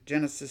look at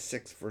Genesis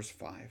 6, verse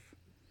 5.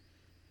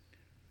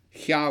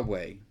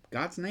 Yahweh,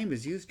 God's name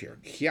is used here.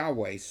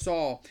 Yahweh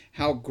saw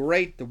how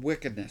great the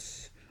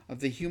wickedness of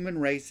the human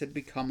race had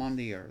become on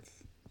the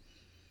earth,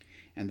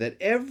 and that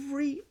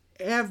every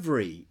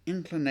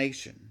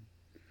inclination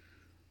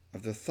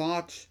of the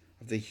thoughts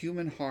of the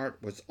human heart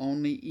was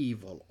only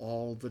evil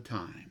all the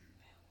time.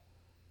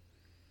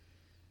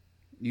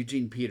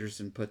 Eugene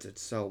Peterson puts it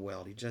so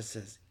well. He just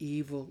says,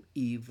 evil,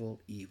 evil,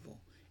 evil,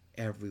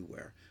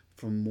 everywhere,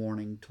 from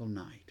morning till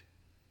night.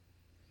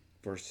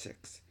 Verse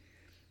 6.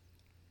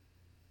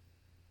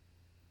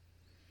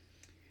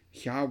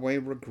 Yahweh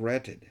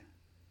regretted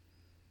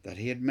that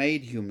he had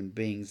made human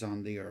beings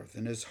on the earth,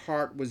 and his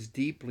heart was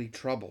deeply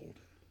troubled.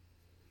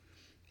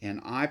 And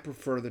I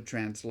prefer the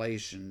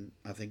translation,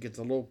 I think it's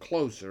a little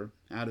closer,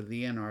 out of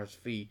the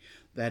NRSV,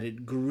 that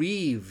it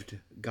grieved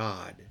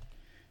God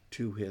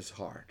to his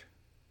heart.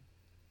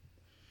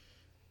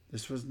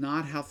 This was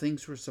not how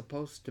things were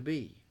supposed to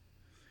be.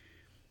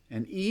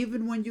 And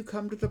even when you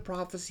come to the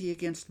prophecy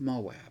against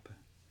Moab,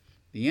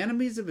 the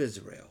enemies of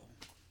Israel,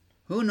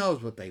 who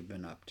knows what they've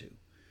been up to?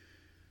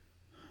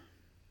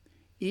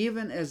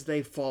 Even as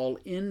they fall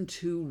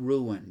into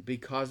ruin,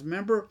 because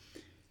remember,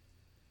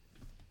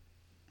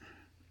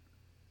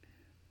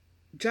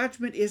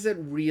 judgment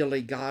isn't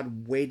really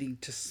God waiting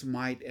to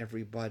smite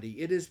everybody.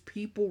 It is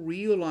people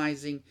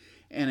realizing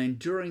and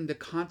enduring the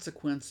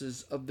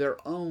consequences of their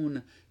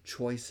own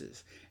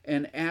choices.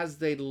 And as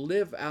they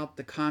live out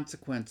the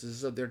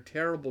consequences of their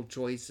terrible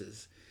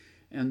choices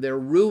and their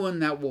ruin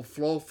that will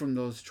flow from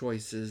those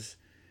choices,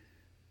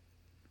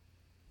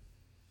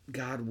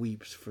 God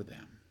weeps for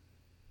them.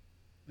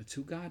 That's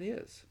who God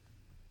is.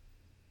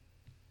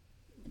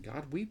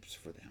 God weeps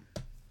for them.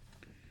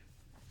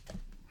 I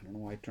don't know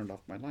why I turned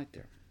off my light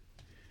there.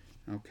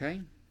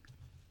 Okay.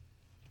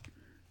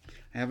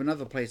 I have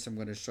another place I'm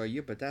going to show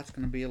you, but that's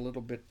going to be a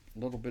little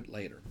bit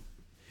later.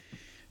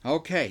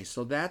 Okay,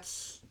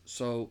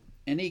 so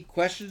any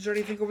questions or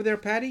anything over there,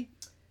 Patty?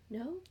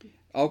 No.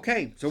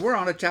 Okay, so we're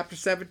on to chapter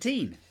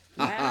 17.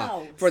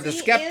 Wow. For the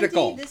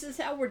skeptical. Andy, this is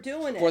how we're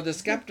doing it. For the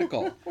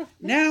skeptical.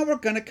 Now we're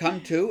going to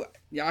come to,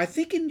 I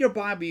think in your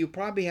Bible you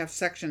probably have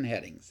section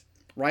headings.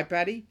 Right,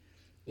 Patty?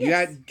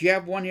 Yes. Do you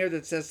have one here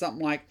that says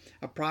something like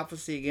a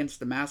prophecy against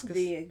Damascus?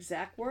 The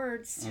exact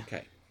words.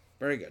 Okay,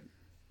 very good.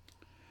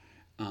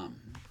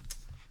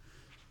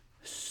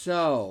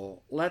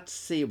 So let's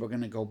see. We're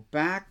going to go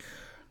back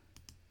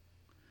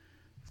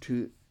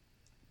to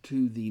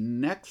the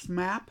next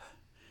map,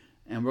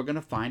 and we're going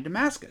to find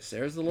Damascus.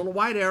 There's the little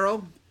white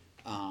arrow.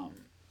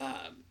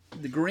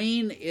 The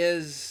green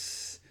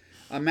is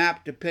a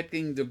map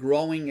depicting the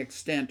growing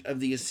extent of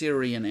the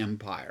Assyrian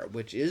Empire,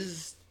 which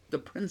is the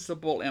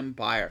principal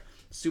empire,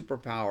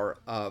 superpower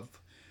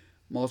of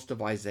most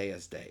of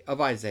Isaiah's day.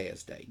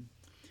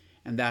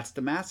 And that's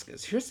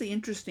Damascus. Here's the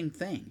interesting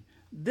thing.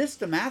 This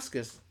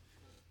Damascus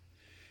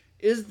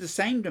is the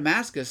same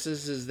Damascus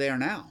as is there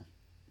now.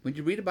 When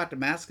you read about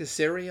Damascus,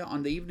 Syria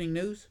on the evening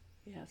news,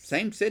 Yes.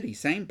 same city,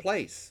 same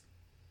place.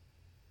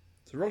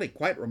 It's really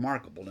quite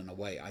remarkable in a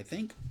way, I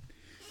think.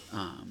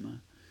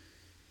 And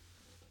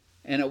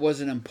it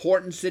was an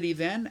important city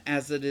then,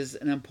 as it is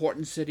an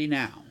important city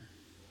now.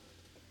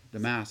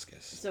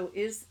 Damascus. So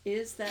is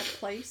that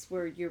place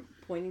where you're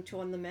pointing to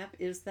on the map,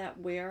 is that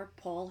where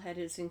Paul had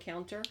his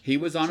encounter? He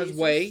was on his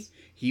way.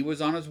 He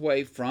was on his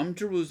way from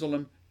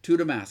Jerusalem to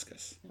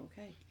Damascus.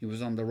 Okay. He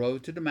was on the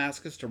road to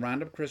Damascus to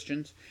round up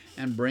Christians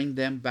and bring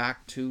them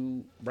back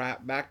to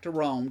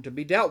Rome to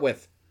be dealt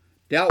with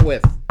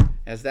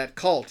as that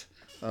cult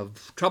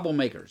of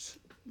troublemakers.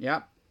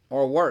 Yep,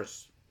 or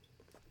worse.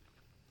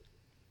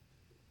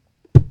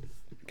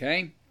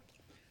 Okay,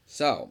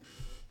 so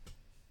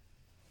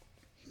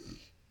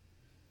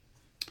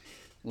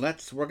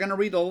we're going to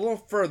read a little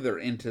further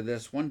into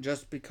this one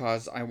just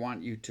because I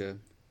want you to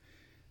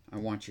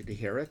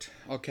hear it.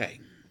 Okay.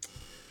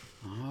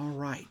 All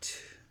right.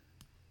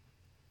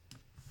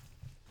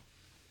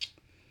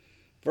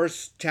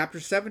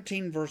 Chapter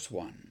 17, verse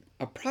 1.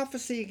 A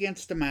prophecy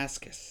against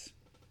Damascus.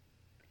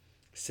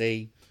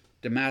 See,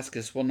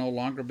 Damascus will no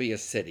longer be a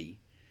city,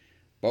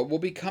 but will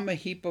become a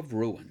heap of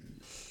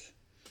ruins.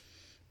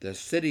 The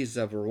cities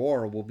of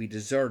Aurora will be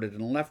deserted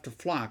and left to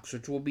flocks,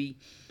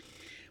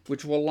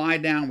 which will lie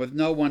down with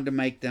no one to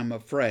make them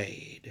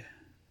afraid.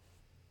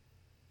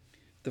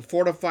 The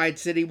fortified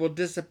city will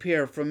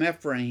disappear from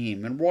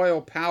Ephraim, and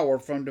royal power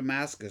from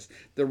Damascus.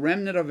 The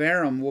remnant of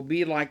Aram will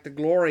be like the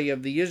glory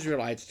of the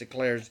Israelites,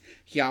 declares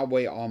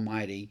Yahweh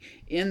Almighty.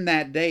 In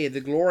that day the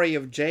glory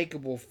of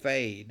Jacob will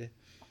fade.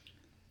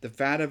 The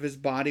fat of his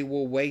body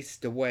will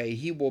waste away.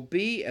 He will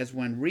be as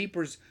when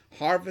reapers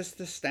harvest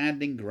the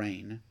standing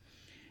grain,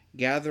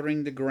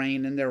 gathering the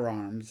grain in their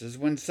arms, as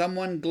when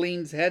someone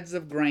gleans heads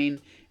of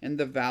grain in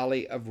the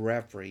valley of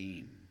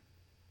Rephaim.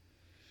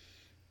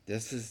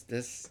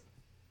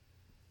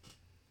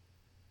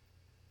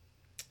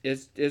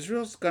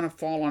 Israel's going to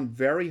fall on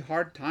very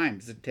hard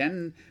times. The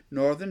 10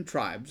 northern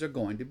tribes are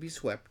going to be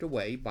swept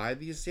away by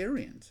the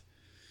Assyrians.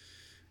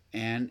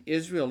 And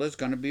Israel is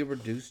going to be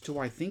reduced to,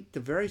 I think, the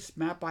very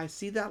map I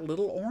see that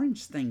little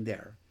orange thing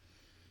there.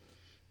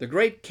 The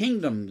great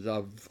kingdoms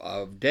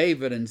of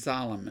David and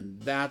Solomon,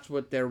 that's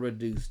what they're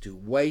reduced to.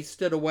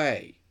 Wasted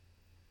away.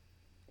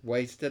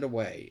 Wasted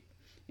away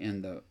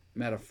in the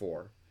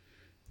metaphor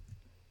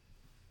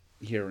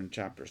here in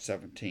chapter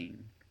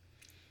 17.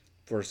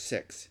 Verse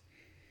 6.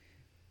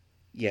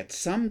 Yet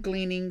some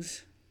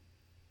gleanings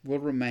will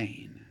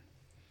remain,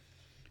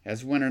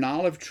 as when an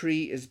olive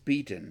tree is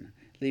beaten,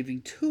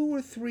 leaving 2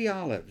 or 3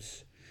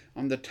 olives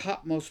on the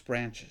topmost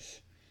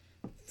branches,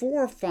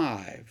 4 or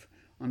 5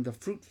 on the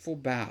fruitful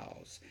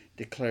boughs,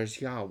 declares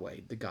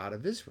Yahweh, the God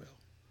of Israel.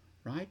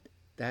 Right?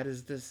 That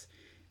is this,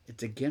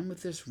 it's again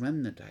with this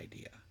remnant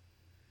idea,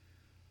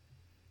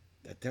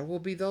 that there will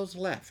be those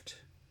left.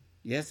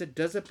 Yes, it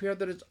does appear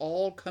that it's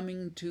all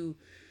coming to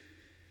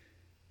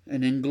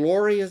an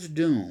inglorious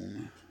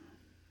doom,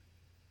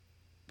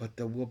 but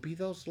there will be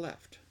those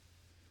left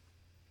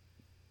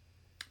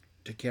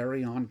to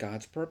carry on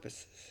God's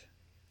purposes.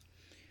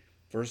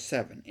 Verse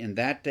 7, in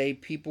that day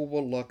people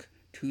will look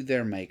to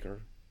their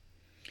Maker,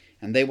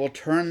 and they will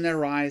turn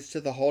their eyes to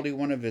the Holy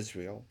One of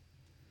Israel.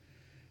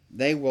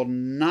 They will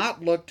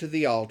not look to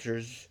the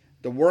altars,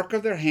 the work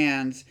of their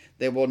hands.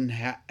 They will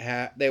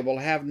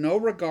have no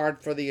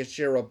regard for the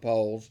Asherah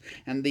poles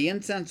and the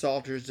incense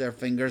altars their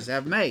fingers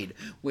have made,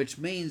 which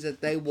means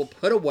that they will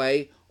put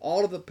away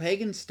all of the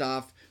pagan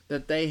stuff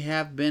that they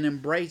have been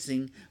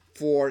embracing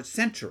for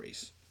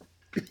centuries.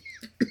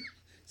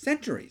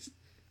 Centuries.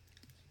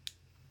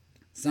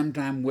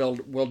 Sometime we'll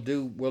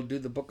do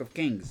the Book of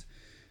Kings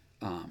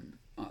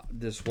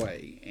this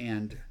way,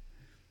 and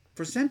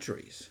for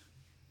centuries.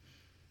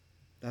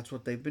 That's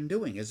what they've been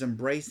doing, is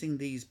embracing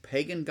these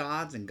pagan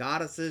gods and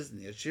goddesses and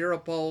the Asherah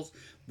poles.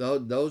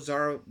 Those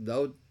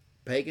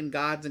pagan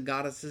gods and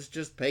goddesses,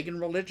 just pagan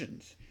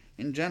religions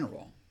in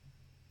general.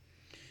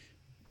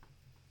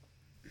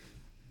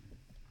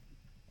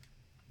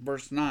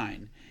 Verse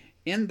 9,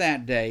 in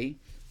that day,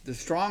 the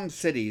strong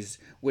cities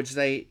which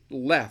they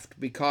left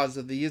because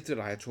of the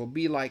Israelites will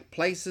be like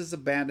places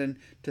abandoned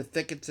to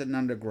thickets and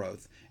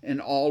undergrowth, and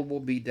all will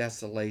be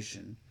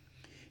desolation.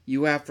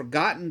 You have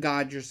forgotten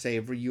God your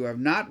Savior. You have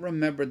not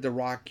remembered the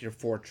rock your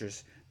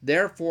fortress.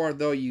 Therefore,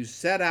 though you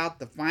set out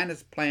the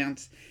finest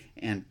plants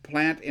and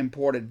plant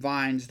imported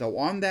vines, though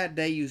on that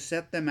day you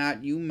set them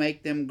out, you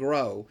make them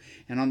grow,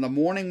 and on the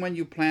morning when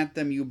you plant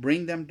them, you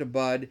bring them to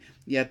bud,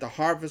 yet the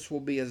harvest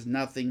will be as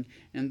nothing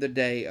in the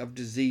day of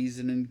disease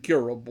and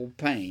incurable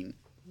pain.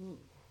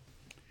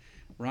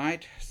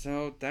 Right?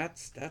 So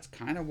that's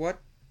kind of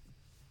what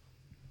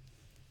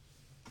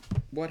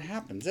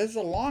happens. There's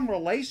a long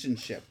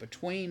relationship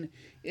between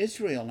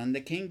Israel and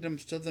the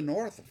kingdoms to the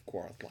north, of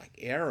course, like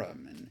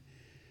Aram and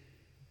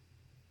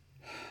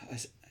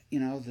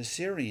the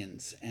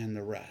Syrians and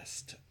the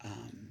rest.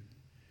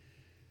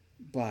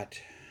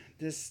 But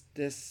this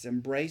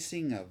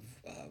embracing of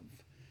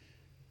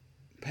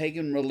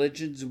pagan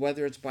religions,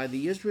 whether it's by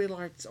the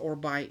Israelites or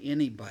by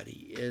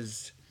anybody,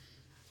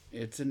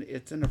 it's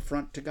an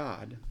affront to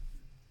God.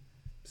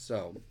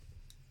 So,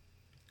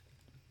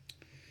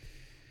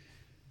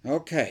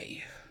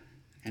 okay.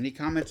 Any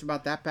comments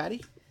about that,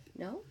 Patty?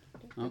 No.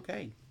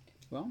 Okay.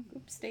 Well,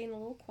 I'm staying a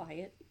little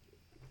quiet.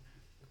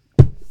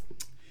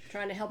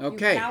 Trying to help you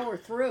power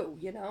through,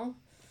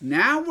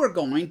 Now we're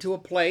going to a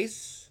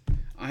place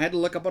I had to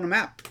look up on a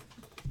map.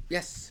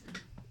 Yes.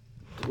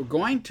 We're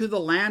going to the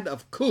land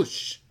of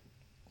Cush.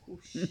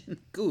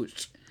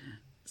 Cush.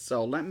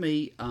 So let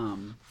me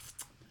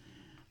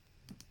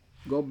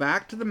go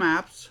back to the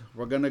maps.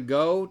 We're going to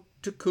go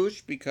to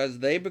Cush because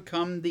they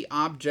become the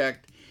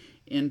object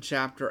in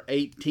chapter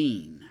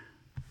 18.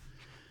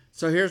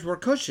 So here's where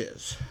Cush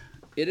is.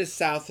 It is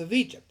south of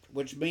Egypt,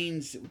 which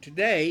means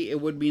today it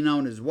would be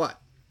known as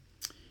what?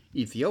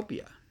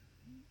 Ethiopia.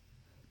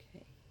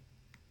 Okay.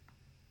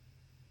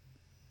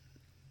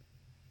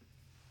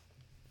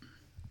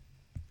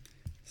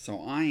 So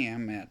I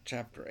am at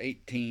chapter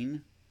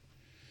 18,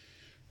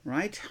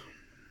 right?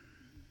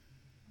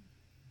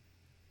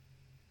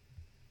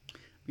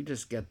 Let me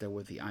just get there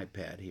with the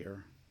iPad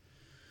here.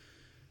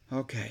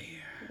 Okay.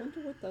 I wonder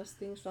what those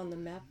things on the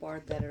map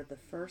are that are the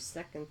first,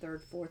 second,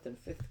 third, fourth, and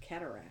fifth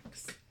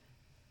cataracts.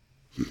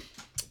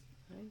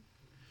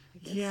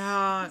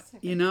 Yeah,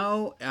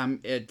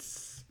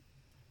 it's,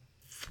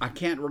 I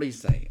can't really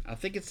say. I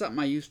think it's something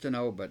I used to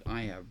know, but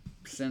I have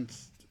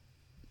since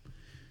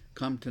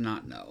come to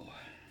not know.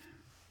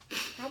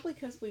 Probably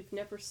because we've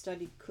never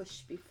studied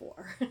Cush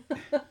before,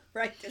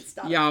 right? It's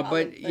not. Yeah, a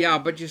common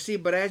thing. but you see,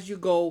 but as you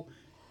go,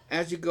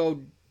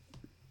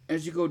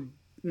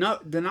 no,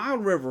 the Nile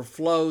River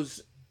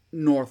flows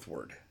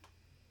northward,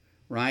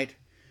 right?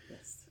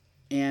 Yes.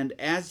 And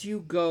as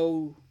you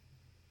go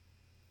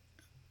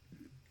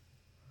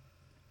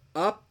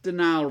up the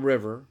Nile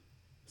River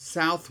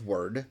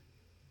southward,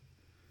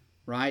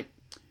 right,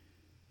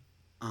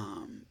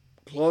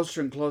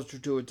 closer and closer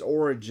to its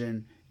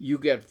origin, you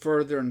get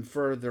further and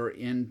further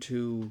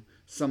into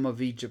some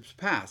of Egypt's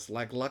past,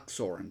 like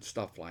Luxor and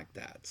stuff like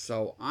that.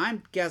 So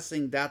I'm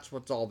guessing that's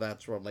all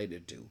that's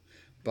related to.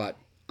 But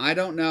I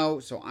don't know,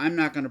 so I'm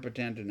not going to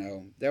pretend to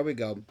know. There we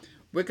go.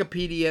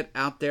 Wikipedia it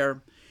out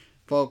there.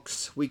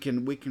 Folks, we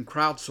can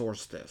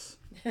crowdsource this.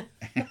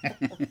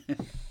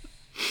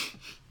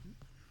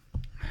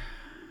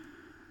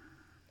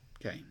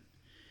 Okay.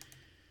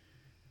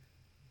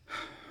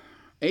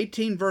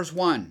 18 verse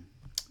 1.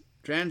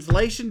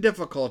 Translation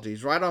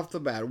difficulties right off the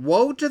bat.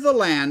 Woe to the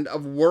land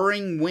of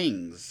whirring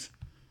wings.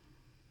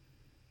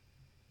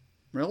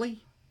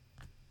 Really?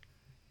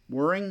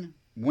 Whirring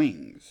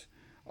wings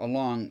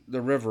along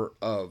the river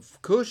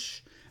of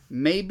Cush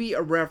may be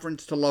a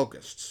reference to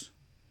locusts.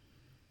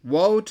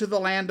 Woe to the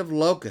land of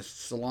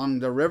locusts along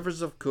the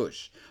rivers of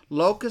Cush.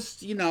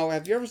 Locusts,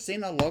 have you ever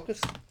seen a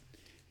locust?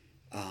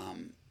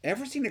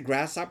 Ever seen a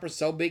grasshopper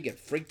so big it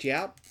freaked you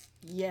out?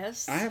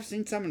 Yes. I have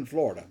seen some in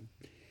Florida.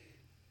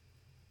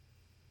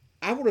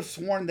 I would have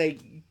sworn they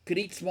could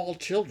eat small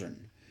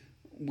children.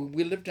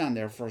 We lived down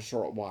there for a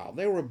short while.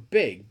 They were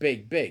big,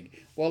 big,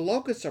 big. Well,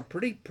 locusts are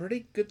pretty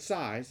good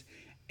size.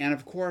 And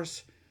of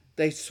course,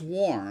 they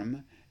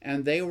swarm,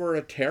 and they were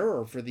a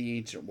terror for the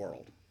ancient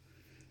world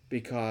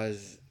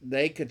because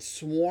they could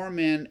swarm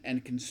in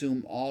and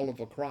consume all of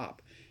a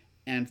crop.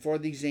 And for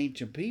these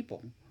ancient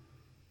people,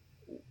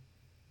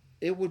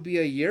 it would be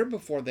a year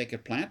before they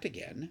could plant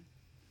again,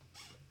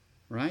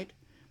 right?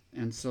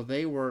 And so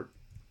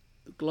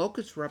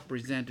locusts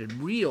represented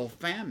real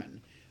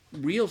famine,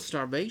 real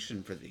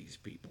starvation for these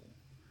people.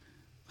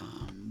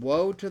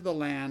 Woe to the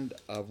land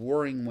of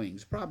whirring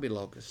wings, probably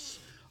locusts,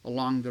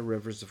 along the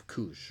rivers of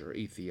Cush or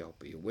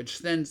Ethiopia, which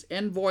sends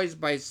envoys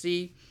by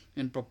sea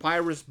in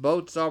papyrus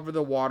boats over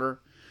the water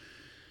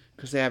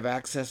because they have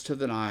access to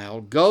the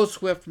Nile. Go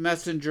swift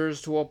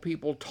messengers to a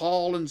people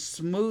tall and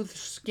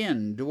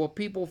smooth-skinned, to a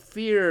people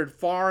feared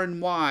far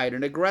and wide,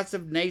 an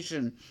aggressive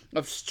nation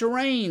of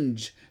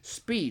strange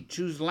speech,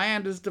 whose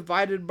land is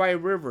divided by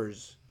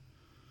rivers.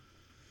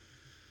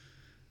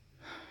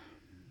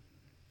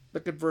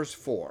 Look at verse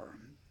 4.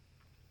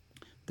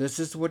 This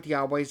is what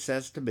Yahweh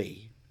says to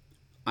me.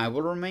 I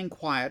will remain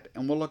quiet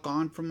and will look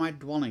on from my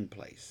dwelling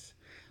place,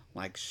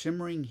 like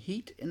shimmering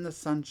heat in the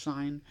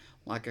sunshine,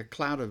 like a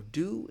cloud of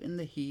dew in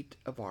the heat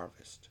of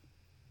harvest.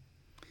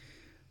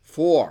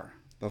 4.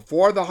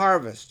 Before the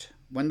harvest,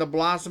 when the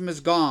blossom is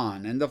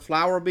gone and the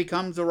flower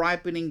becomes a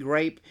ripening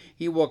grape,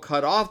 he will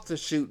cut off the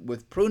shoot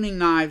with pruning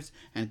knives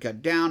and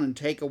cut down and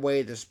take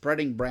away the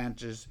spreading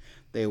branches.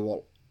 They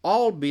will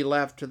all be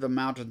left to the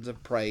mountains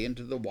of prey and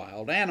to the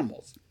wild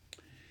animals.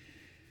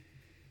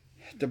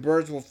 The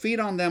birds will feed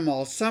on them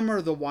all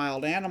summer, the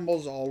wild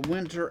animals all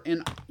winter.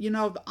 And,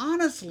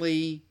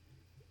 honestly,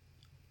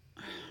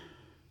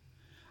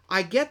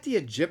 I get the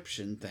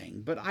Egyptian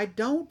thing, but I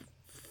don't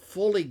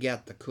fully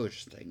get the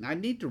Cush thing. I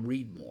need to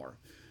read more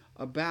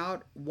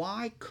about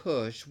why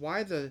Cush,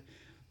 why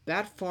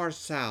that far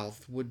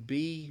south would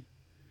be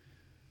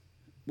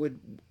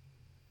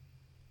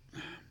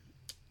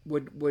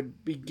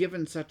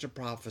given such a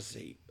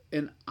prophecy.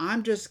 And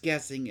I'm just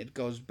guessing it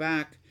goes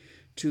back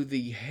to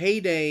the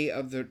heyday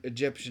of the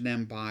Egyptian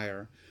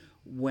Empire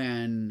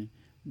when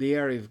the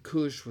area of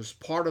Cush was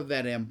part of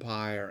that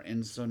empire,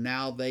 and so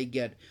now they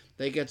get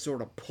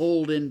sort of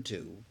pulled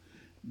into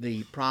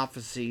the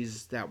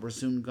prophecies that we're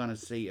soon going to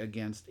see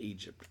against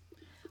Egypt.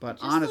 But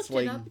Just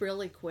honestly, looked it up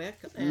really quick,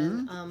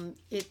 and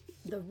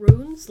the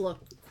runes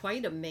look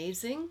quite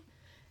amazing.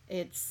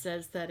 It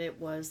says that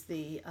it was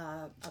a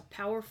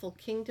powerful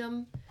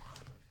kingdom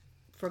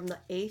from the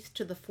 8th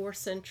to the 4th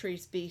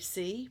centuries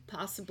BC,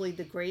 possibly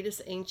the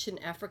greatest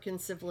ancient African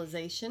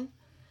civilization.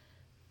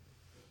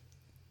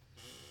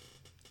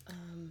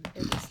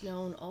 It was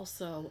known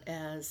also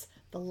as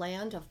the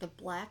land of the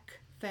Black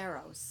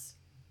Pharaohs.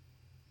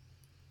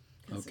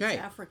 Okay.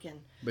 It's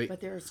African,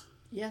 but there's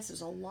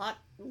a lot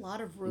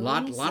of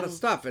runes. lot of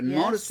stuff. And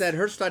Mona said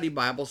her study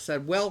Bible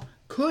said, well,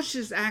 Cush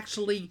is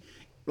actually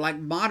like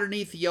modern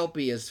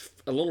Ethiopia is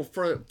a little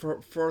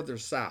further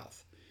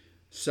south.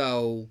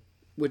 So,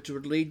 which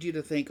would lead you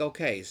to think,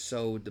 okay,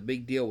 so the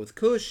big deal with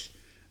Cush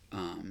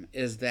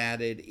is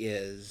that it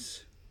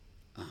is,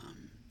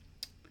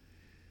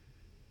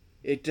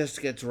 it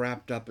just gets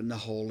wrapped up in the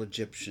whole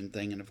Egyptian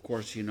thing. And of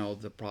course,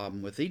 the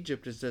problem with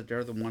Egypt is that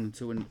they're the ones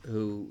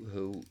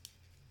who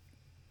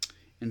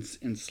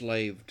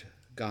enslaved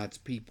God's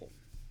people.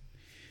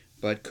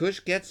 But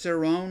Cush gets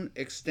their own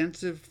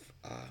extensive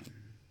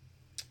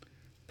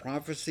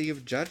prophecy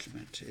of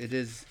judgment.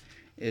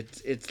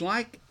 It's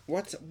like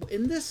what's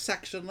in this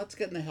section? Let's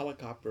get in the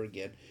helicopter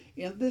again.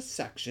 In this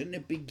section,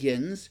 it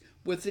begins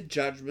with the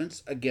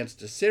judgments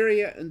against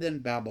Assyria and then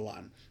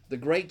Babylon, the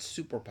great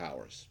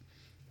superpowers.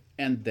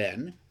 And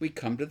then we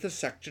come to the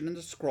section in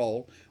the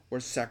scroll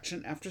where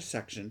section after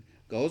section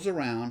goes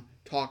around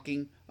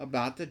talking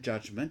about the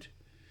judgment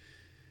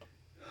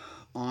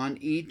on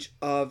each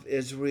of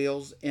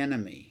Israel's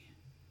enemies.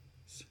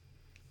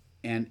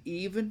 And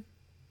even,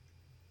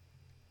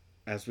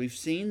 as we've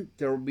seen,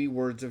 there will be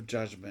words of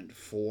judgment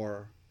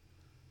for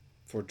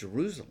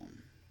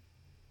Jerusalem.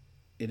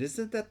 It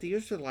isn't that the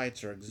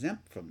Israelites are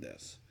exempt from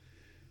this,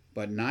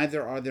 but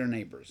neither are their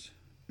neighbors.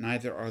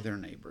 Neither are their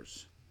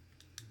neighbors.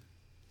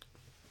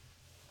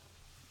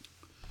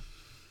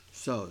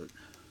 So,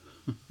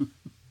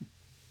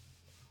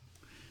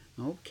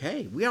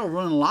 okay, we are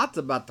learning lots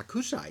about the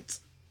Cushites.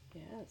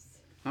 Yes.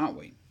 Aren't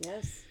we?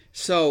 Yes.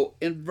 So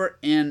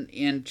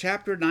in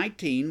chapter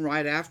 19,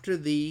 right after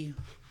the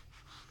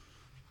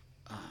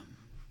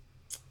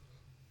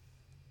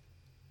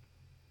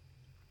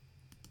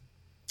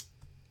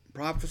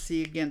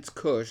prophecy against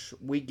Cush,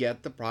 we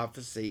get the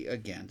prophecy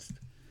against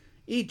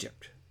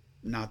Egypt,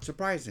 not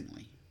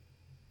surprisingly.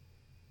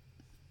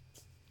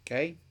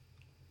 Okay?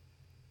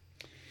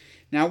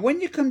 Now,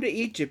 when you come to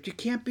Egypt, you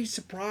can't be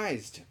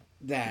surprised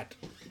that,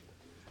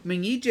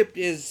 Egypt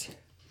is,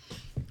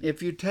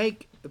 if you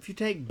take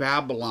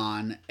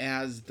Babylon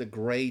as the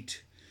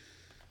great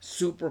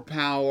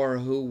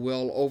superpower who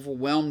will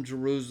overwhelm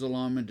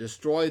Jerusalem and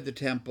destroy the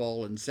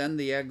temple and send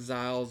the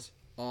exiles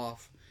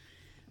off,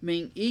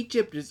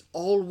 Egypt is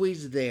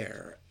always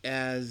there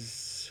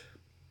as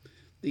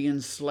the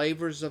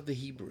enslavers of the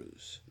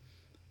Hebrews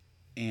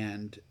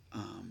and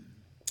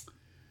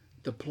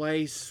the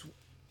place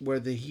where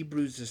the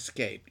Hebrews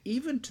escaped,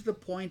 even to the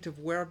point of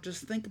where,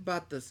 just think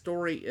about the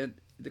story,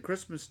 the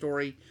Christmas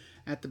story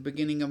at the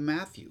beginning of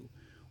Matthew.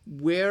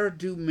 Where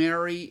do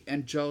Mary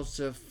and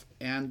Joseph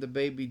and the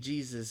baby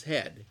Jesus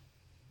head?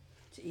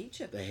 To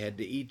Egypt. They head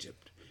to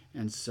Egypt.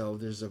 And so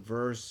there's a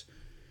verse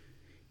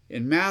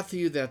in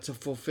Matthew that's a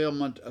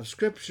fulfillment of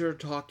Scripture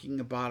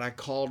talking about, I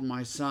called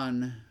my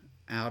son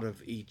out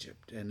of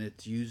Egypt. And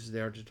it's used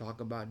there to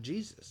talk about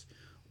Jesus.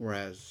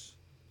 Whereas,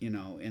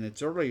 in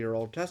its earlier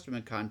Old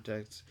Testament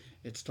context,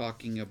 it's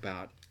talking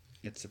about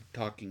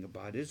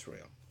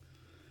Israel.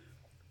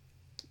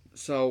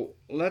 So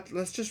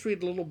let's just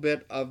read a little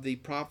bit of the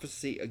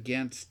prophecy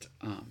against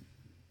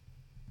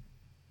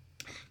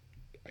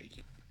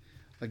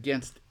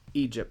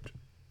Egypt.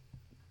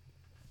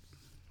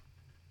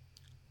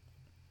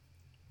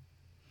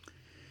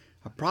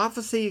 A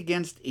prophecy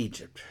against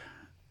Egypt.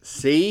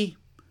 See,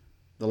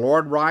 the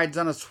Lord rides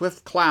on a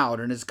swift cloud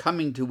and is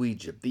coming to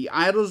Egypt. The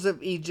idols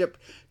of Egypt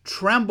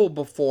tremble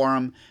before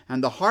him,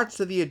 and the hearts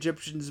of the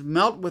Egyptians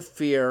melt with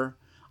fear.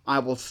 I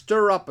will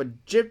stir up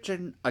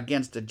Egyptian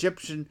against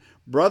Egyptian,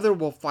 brother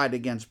will fight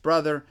against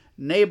brother,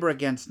 neighbor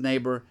against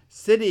neighbor,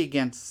 city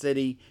against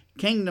city,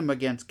 kingdom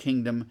against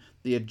kingdom.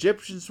 The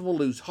Egyptians will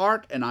lose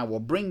heart, and I will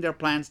bring their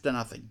plans to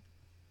nothing.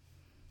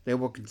 They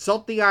will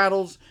consult the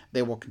idols,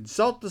 they will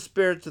consult the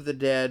spirits of the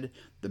dead,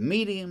 the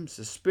mediums,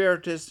 the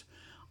spiritists.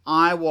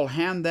 I will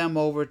hand them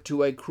over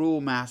to a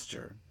cruel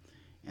master,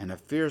 and a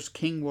fierce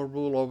king will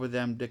rule over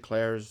them,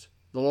 declares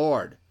the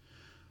Lord,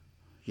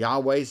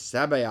 Yahweh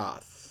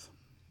Sabaoth.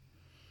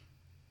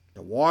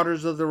 The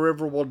waters of the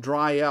river will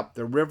dry up,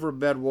 the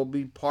riverbed will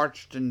be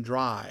parched and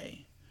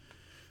dry.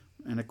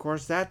 And of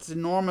course that's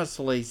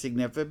enormously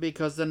significant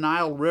because the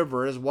Nile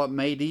River is what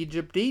made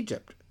Egypt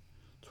Egypt.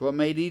 It's what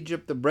made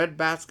Egypt the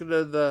breadbasket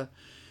of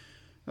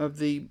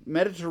the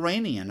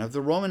Mediterranean, of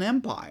the Roman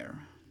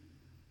Empire.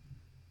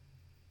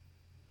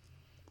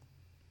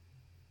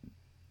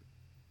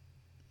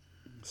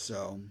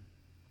 So,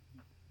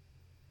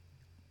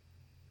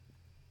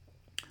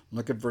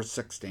 look at verse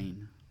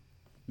 16.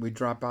 We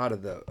drop out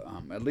of the,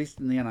 at least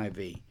in the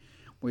NIV,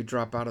 we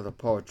drop out of the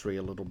poetry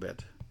a little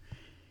bit.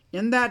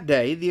 In that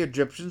day, the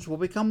Egyptians will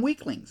become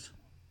weaklings.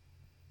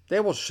 They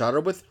will shudder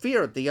with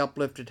fear at the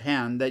uplifted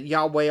hand that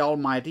Yahweh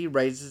Almighty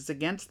raises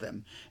against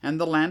them, and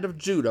the land of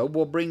Judah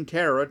will bring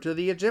terror to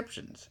the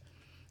Egyptians.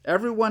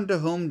 Everyone to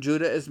whom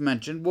Judah is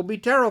mentioned will be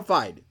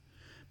terrified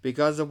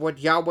because of what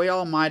Yahweh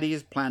Almighty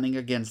is planning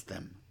against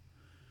them.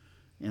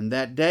 In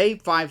that day,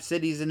 5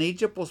 cities in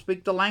Egypt will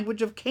speak the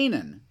language of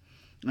Canaan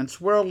and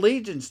swear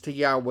allegiance to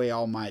Yahweh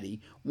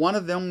Almighty. One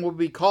of them will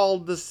be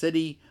called the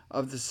City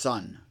of the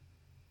Sun.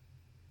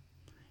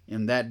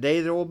 In that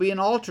day there will be an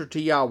altar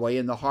to Yahweh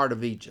in the heart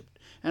of Egypt,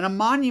 and a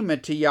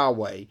monument to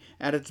Yahweh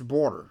at its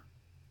border.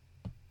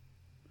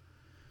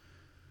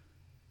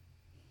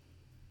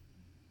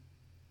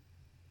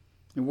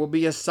 It will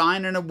be a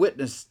sign and a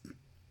witness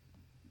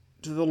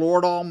to the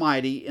Lord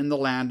Almighty in the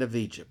land of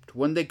Egypt.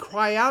 When they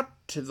cry out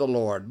to the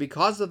Lord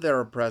because of their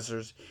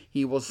oppressors,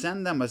 he will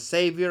send them a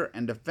Savior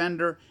and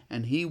defender,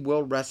 and he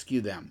will rescue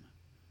them.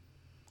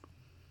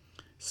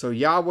 So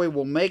Yahweh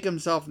will make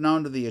himself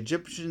known to the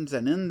Egyptians,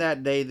 and in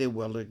that day they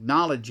will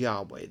acknowledge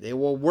Yahweh. They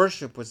will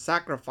worship with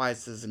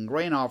sacrifices and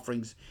grain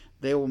offerings.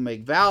 They will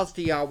make vows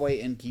to Yahweh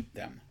and keep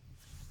them.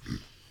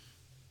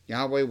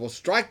 Yahweh will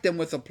strike them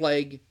with a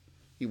plague.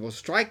 He will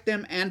strike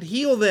them and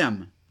heal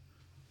them.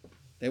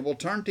 They will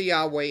turn to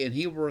Yahweh and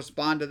he will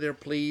respond to their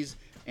pleas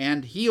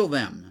and heal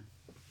them.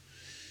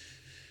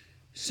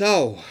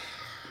 So,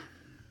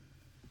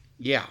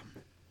 yeah.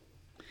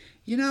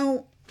 You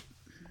know,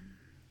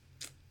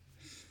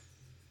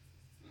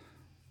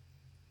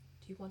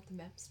 Do you want the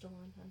map still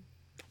on, hon?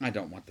 I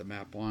don't want the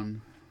map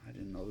on. I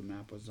didn't know the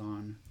map was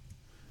on.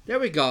 There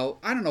we go.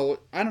 I don't know.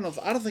 I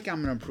don't think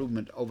I'm an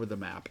improvement over the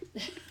map.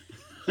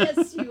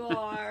 Yes, you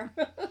are.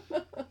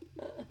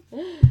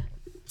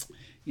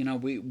 You know,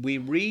 we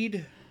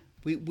read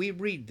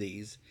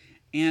these,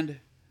 and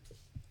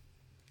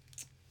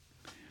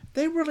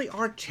they really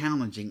are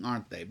challenging,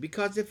 aren't they?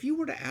 Because if you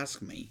were to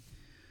ask me,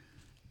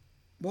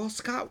 well,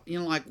 Scott, you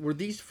know, like, were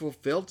these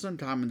fulfilled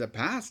sometime in the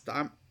past?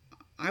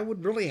 I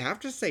would really have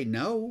to say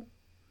no.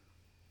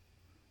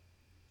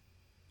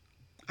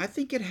 I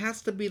think it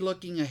has to be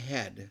looking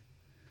ahead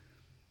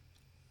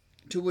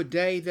to a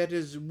day that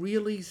is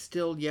really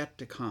still yet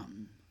to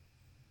come.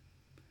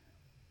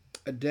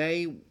 A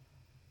day,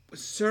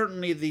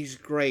 certainly these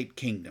great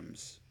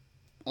kingdoms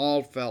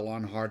all fell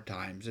on hard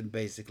times and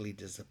basically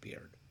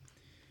disappeared.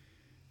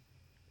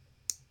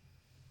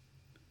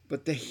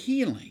 But the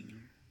healing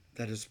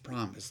that is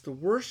promised, the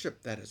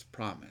worship that is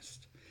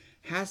promised,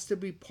 has to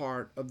be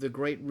part of the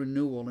great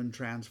renewal and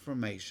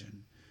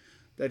transformation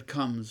that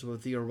comes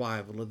with the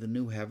arrival of the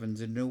new heavens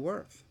and new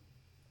earth.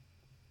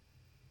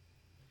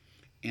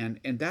 And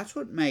that's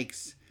what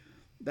makes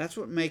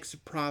the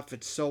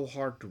prophets so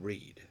hard to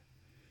read.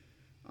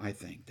 I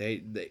think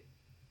they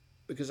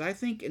because I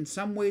think in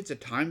some ways the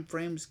time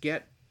frames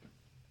get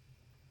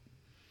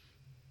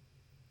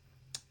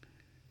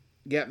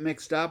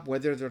mixed up,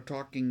 whether they're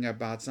talking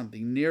about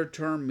something near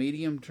term,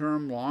 medium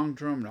term, long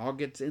term. It all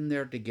gets in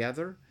there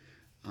together.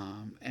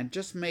 And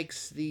just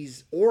makes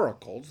these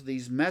oracles,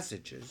 these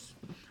messages,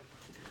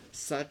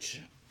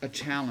 such a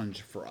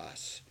challenge for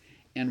us.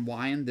 And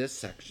why in this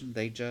section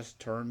they just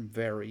turn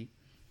very,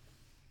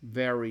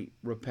 very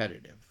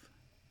repetitive.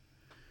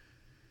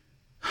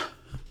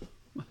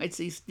 I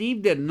see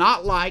Steve did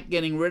not like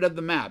getting rid of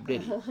the map,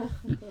 did he?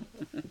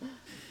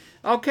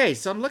 Okay,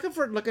 so I'm look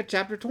at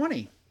chapter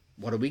 20.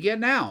 What do we get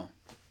now?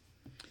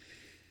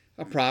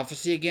 A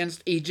prophecy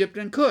against Egypt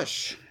and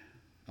Cush.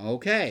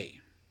 Okay.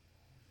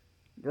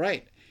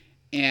 Great.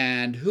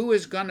 And who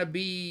is going to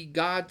be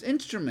God's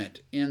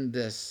instrument in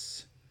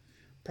this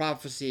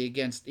prophecy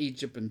against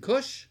Egypt and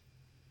Cush?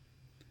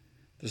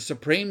 The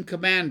supreme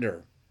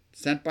commander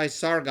sent by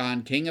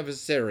Sargon, king of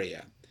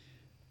Assyria.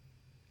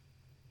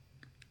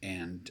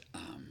 And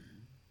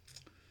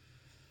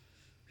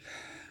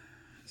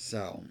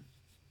so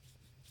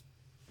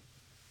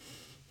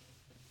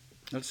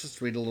let's just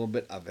read a little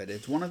bit of it.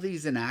 It's one of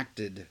these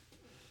enacted,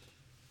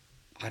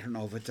 I don't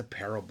know if it's a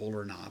parable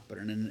or not, but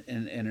an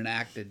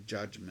enacted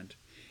judgment.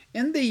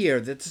 In the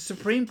year that the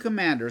supreme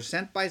commander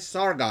sent by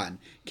Sargon,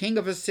 king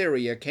of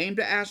Assyria, came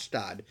to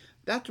Ashdod,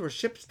 that's where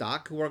ships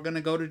dock who are going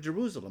to go to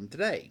Jerusalem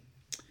today.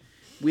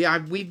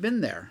 We've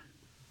been there.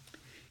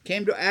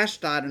 Came to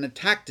Ashdod and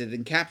attacked it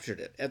and captured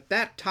it. At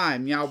that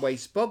time, Yahweh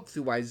spoke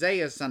through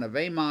Isaiah, son of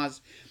Amoz.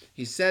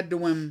 He said to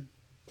him,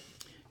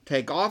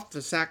 "Take off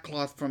the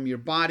sackcloth from your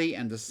body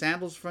and the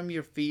sandals from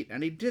your feet."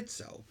 And he did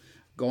so,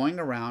 going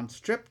around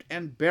stripped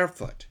and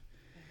barefoot.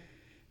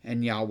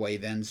 And Yahweh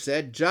then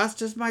said,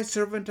 "Just as my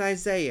servant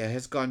Isaiah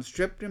has gone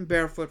stripped and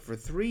barefoot for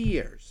 3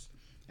 years,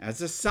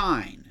 as a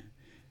sign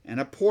and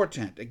a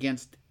portent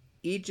against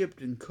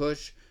Egypt and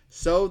Cush,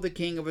 so the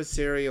king of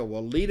Assyria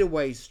will lead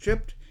away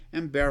stripped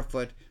and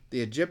barefoot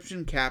the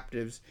Egyptian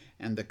captives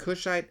and the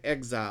Cushite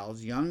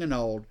exiles, young and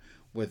old,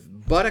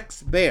 with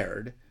buttocks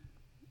bared."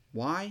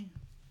 Why?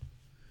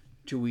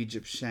 To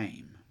Egypt's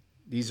shame.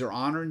 These are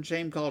honor and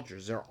shame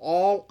cultures. They're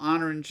all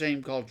honor and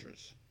shame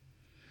cultures.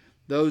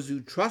 Those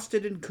who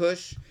trusted in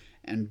Cush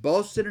and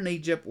boasted in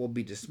Egypt will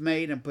be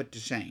dismayed and put to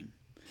shame.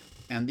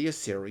 And the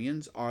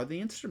Assyrians are the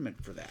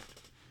instrument for that.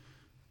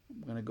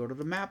 I'm going to go to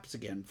the maps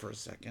again for a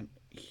second.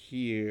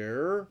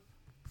 Here.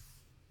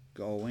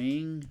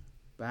 Going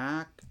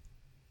back.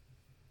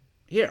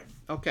 Here.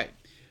 Okay.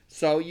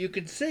 So you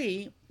can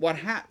see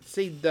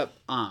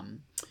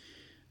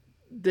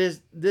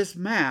this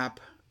map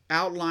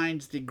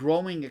outlines the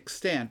growing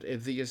extent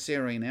of the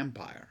Assyrian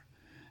Empire.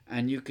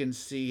 And you can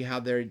see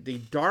how they're the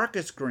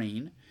darkest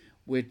green,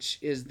 which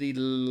is the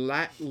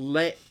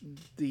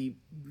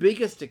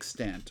biggest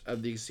extent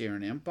of the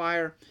Assyrian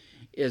Empire,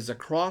 is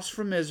across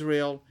from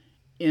Israel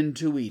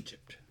into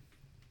Egypt.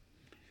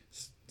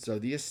 So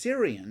the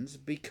Assyrians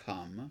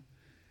become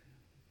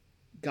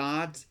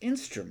God's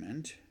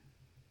instrument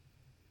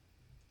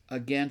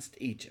against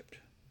Egypt.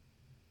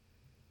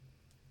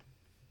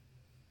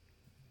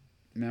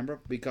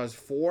 Remember, because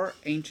for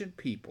ancient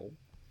people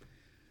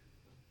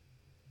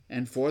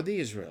and for the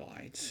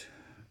Israelites,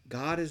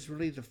 God is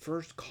really the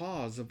first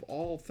cause of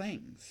all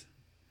things.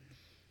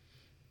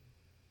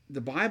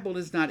 The Bible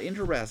is not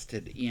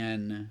interested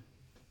in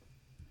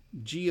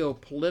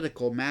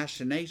geopolitical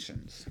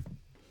machinations.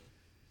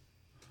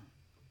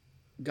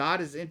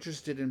 God is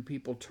interested in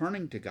people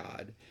turning to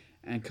God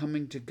and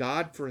coming to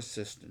God for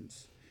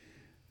assistance.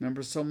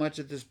 Remember, so much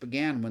of this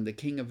began when the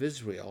king of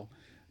Israel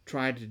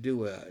tried to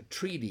do a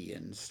treaty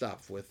and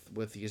stuff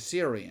with the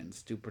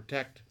Assyrians to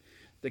protect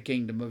the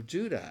kingdom of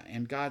Judah.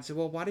 And God said,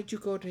 well, why did you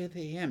go to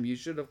him? You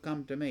should have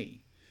come to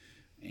me.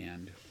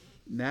 And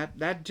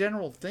that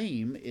general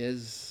theme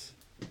is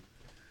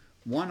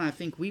one I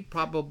think we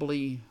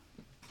probably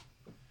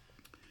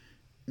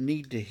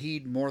need to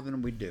heed more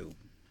than we do.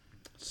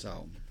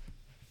 So,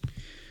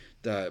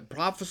 the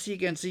prophecy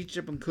against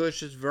Egypt and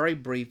Cush is very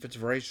brief. It's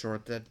very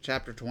short. That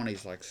chapter 20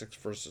 is like 6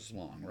 verses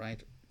long,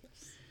 right?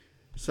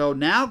 So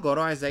now go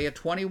to Isaiah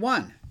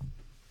 21.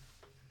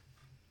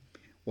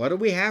 What do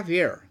we have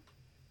here?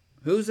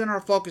 Who's in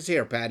our focus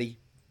here, Patty?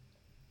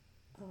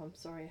 Oh, I'm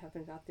sorry, I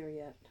haven't got there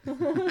yet.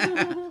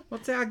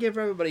 Let's say I'll give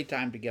everybody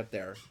time to get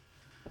there.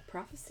 A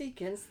prophecy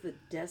against the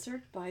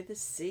desert by the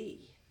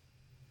sea.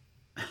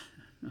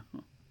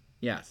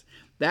 Yes.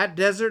 That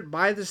desert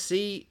by the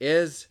sea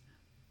is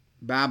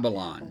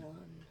Babylon.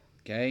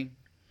 Okay?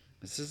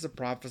 This is a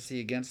prophecy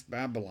against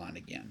Babylon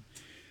again.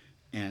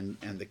 And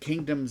the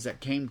kingdoms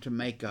that came to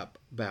make up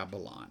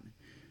Babylon.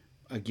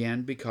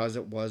 Again, because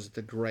it was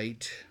the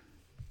great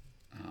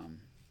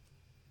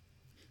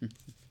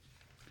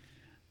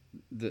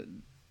the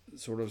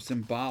sort of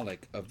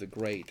symbolic of the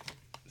great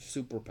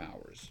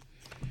superpowers.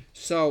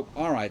 So,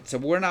 all right, so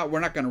we're not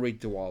going to read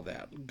through all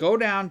that. Go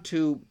down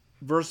to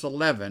verse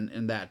 11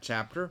 in that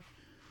chapter.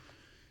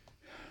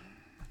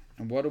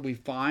 And what do we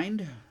find?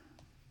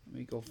 Let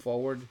me go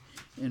forward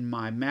in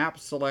my map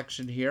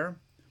selection here.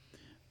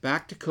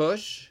 Back to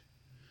Cush,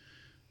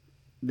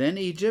 then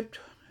Egypt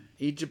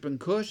and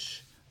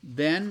Cush,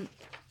 then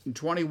in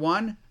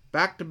 21,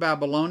 back to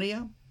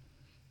Babylonia.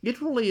 It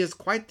really is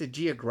quite the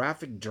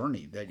geographic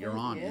journey that you're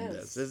on in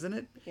this, isn't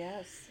it?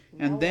 Yes.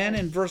 And then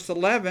in verse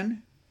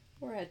 11,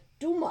 we're at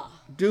Duma.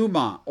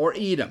 Duma, or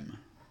Edom,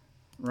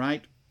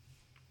 right?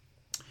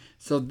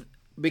 So,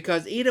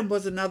 because Edom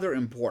was another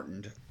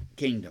important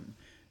kingdom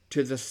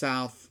to the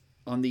south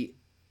on the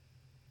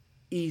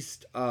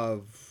east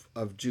of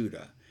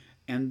Judah.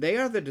 And they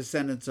are the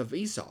descendants of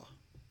Esau,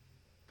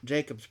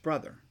 Jacob's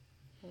brother,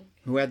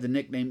 who had the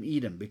nickname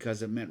Edom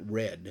because it meant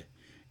red.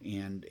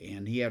 And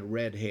he had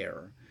red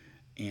hair.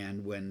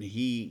 And when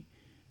he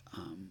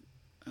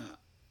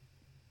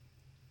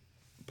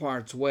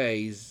parts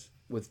ways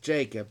with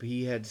Jacob,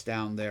 he heads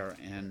down there,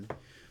 and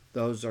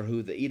those are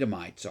who the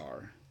Edomites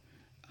are.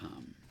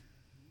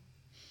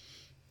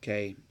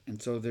 Okay, and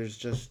so there's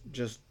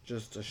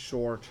just a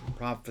short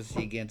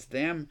prophecy against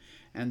them,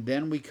 and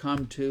then we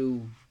come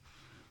to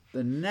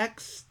the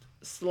next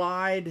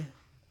slide,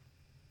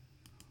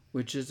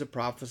 which is a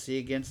prophecy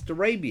against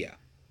Arabia.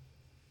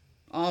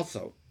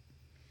 Also,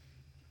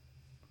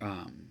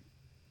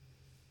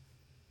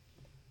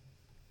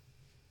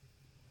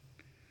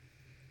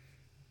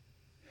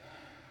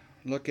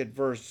 look at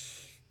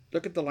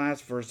the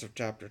last verse of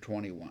chapter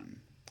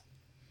 21.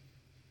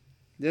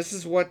 This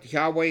is what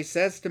Yahweh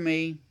says to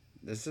me.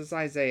 This is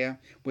Isaiah.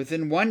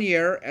 Within 1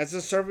 year, as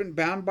a servant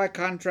bound by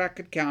contract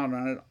could count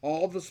on it,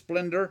 all the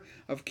splendor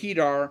of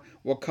Kedar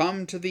will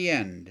come to the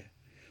end.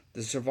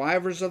 The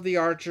survivors of the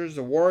archers,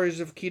 the warriors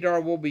of Kedar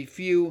will be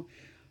few.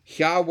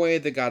 Yahweh,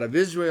 the God of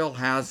Israel,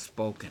 has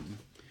spoken.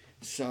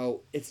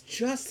 So it's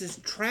just this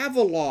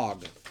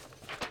travelogue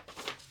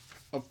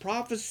of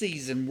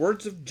prophecies and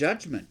words of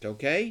judgment,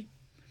 okay?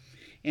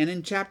 And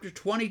in chapter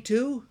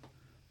 22,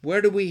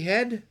 where do we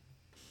head?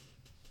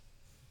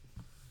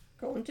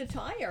 Going to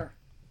Tyre.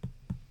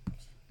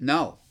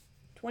 No.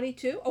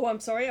 22? Oh, I'm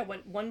sorry. I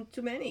went one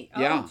too many.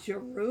 Yeah. Oh,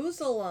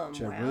 Jerusalem.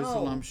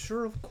 Jerusalem, wow.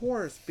 sure, of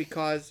course,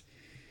 because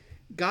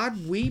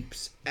God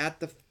weeps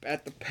at the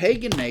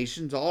pagan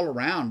nations all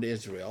around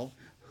Israel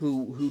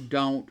who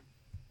don't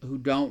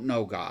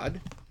know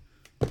God.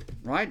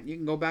 Right? You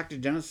can go back to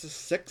Genesis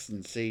 6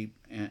 and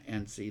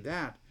see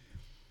that.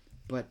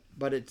 But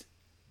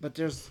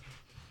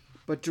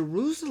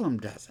Jerusalem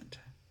doesn't.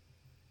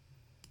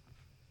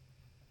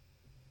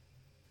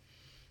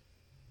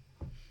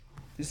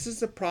 This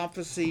is a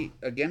prophecy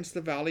against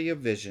the Valley of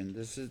Vision.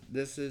 This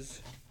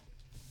is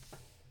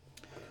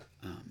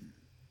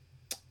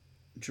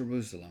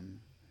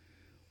Jerusalem.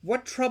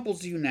 What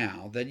troubles you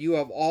now that you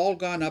have all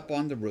gone up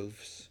on the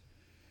roofs,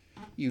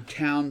 you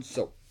town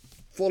so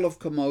full of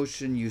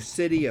commotion, you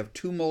city of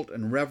tumult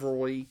and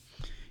revelry?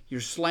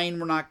 Your slain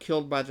were not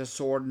killed by the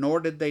sword, nor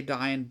did they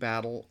die in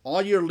battle.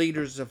 All your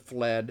leaders have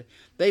fled.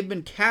 They've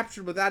been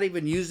captured without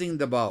even using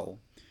the bow.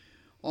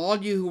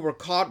 All you who were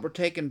caught were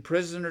taken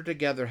prisoner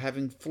together,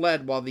 having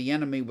fled while the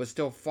enemy was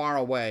still far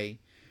away.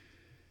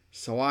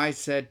 So I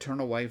said, turn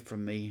away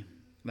from me.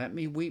 Let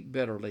me weep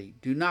bitterly.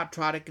 Do not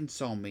try to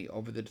console me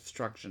over the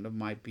destruction of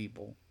my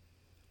people.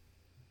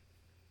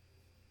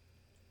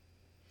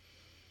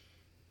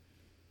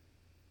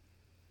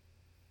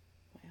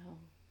 Wow.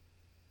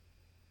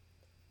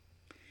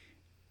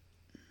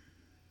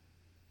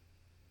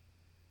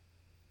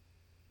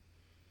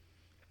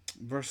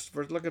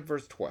 Look at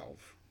verse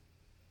 12.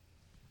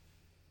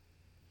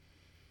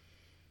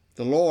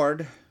 The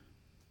Lord,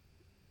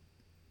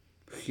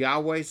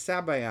 Yahweh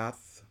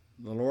Sabaoth,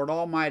 the Lord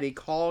Almighty,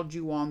 called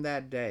you on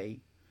that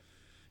day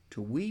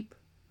to weep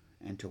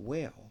and to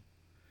wail,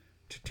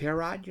 to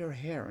tear out your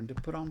hair and to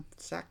put on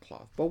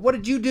sackcloth. But what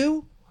did you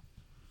do?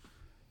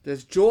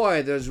 There's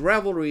joy, there's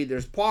revelry,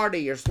 there's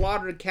party, you're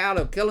slaughtering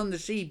cattle, killing the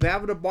sheep,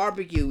 having a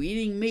barbecue,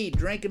 eating meat,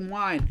 drinking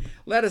wine.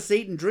 Let us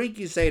eat and drink,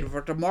 you say,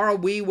 for tomorrow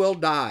we will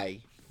die.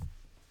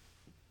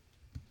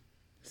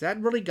 Is that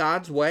really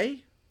God's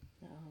way?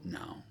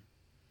 No.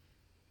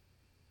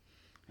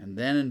 And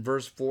then in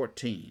verse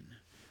 14,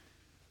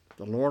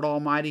 the Lord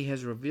Almighty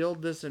has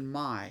revealed this in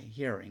my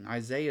hearing,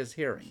 Isaiah's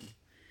hearing.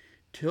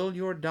 Till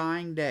your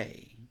dying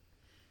day,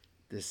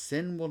 this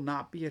sin will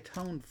not be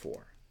atoned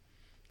for,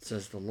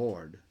 says the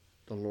Lord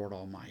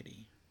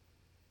Almighty.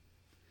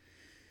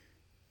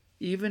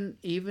 Even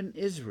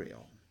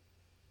Israel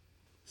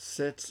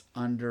sits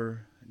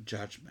under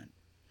judgment.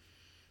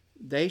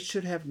 They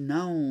should have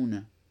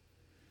known.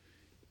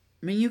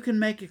 I mean, you can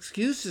make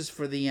excuses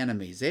for the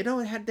enemies. They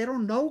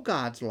don't know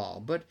God's law,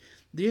 but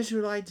the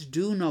Israelites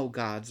do know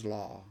God's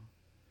law.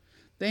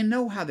 They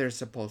know how they're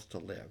supposed to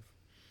live.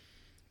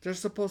 They're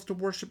supposed to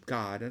worship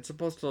God and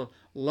supposed to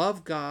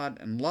love God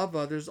and love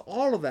others.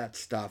 All of that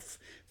stuff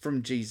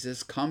from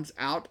Jesus comes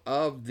out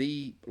of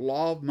the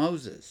law of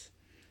Moses.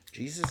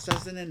 Jesus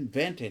doesn't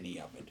invent any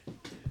of it.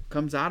 It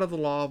comes out of the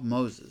law of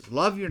Moses.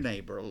 Love your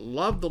neighbor,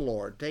 love the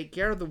Lord, take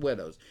care of the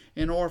widows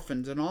and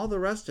orphans and all the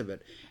rest of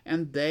it.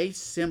 And they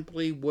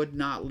simply would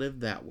not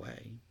live that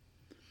way.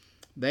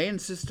 They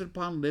insisted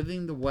upon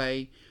living the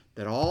way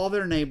that all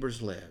their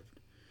neighbors lived.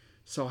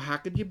 So how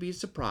could you be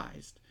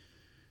surprised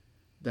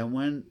that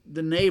when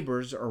the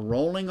neighbors are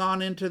rolling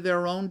on into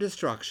their own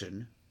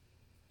destruction,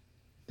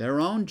 their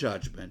own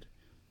judgment,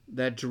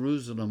 that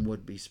Jerusalem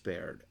would be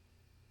spared?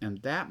 And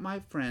that, my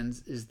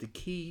friends, is the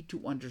key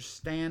to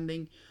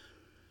understanding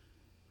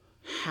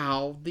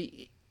how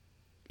the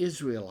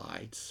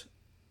Israelites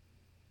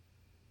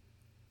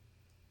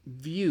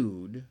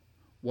viewed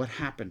what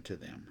happened to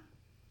them.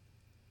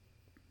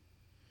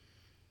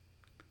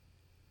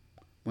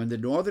 When the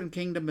northern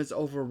kingdom is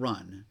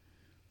overrun,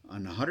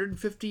 and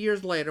 150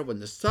 years later, when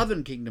the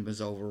southern kingdom is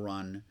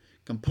overrun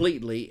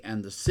completely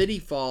and the city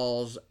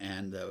falls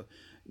and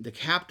the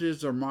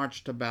captives are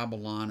marched to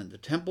Babylon and the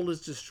temple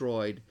is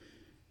destroyed,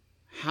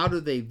 how do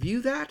they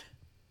view that?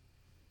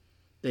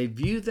 They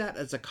view that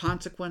as a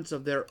consequence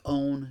of their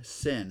own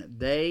sin.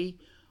 They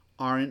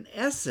are in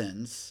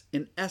essence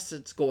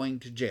going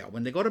to jail.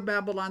 When they go to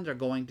Babylon, they're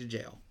going to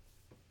jail.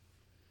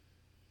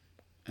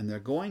 And they're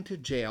going to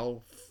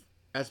jail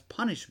as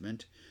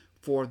punishment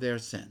for their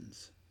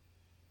sins.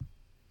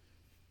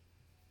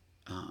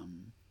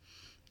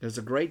 There's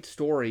a great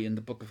story in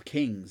the book of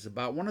Kings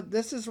about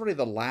this is really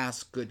the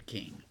last good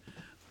king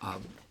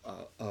of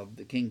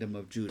the kingdom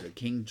of Judah,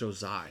 King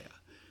Josiah.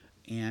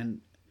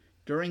 And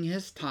during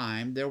his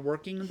time, they're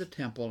working in the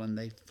temple and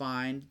they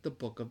find the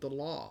book of the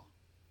law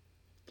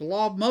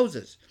of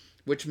Moses,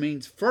 which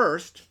means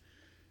first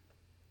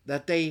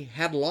that they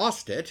had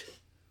lost it.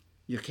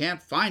 You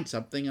can't find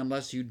something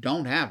unless you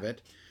don't have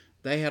it.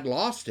 They had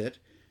lost it,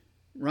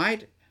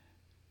 right?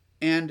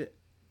 And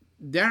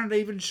they're not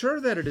even sure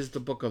that it is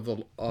the book of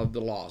the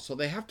law. So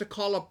they have to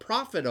call a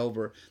prophet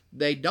over.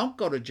 They don't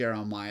go to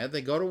Jeremiah.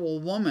 They go to a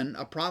woman,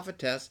 a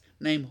prophetess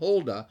named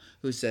Huldah,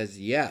 who says,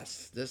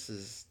 yes, this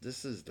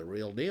is the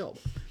real deal.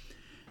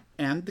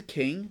 And the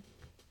king,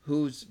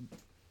 who's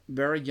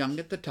very young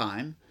at the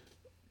time,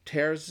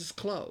 tears his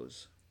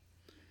clothes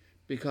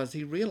because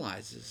he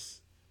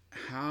realizes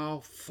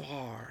how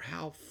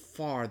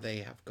far they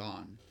have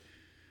gone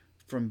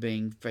from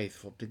being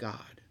faithful to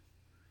God,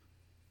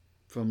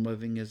 from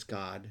living as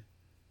God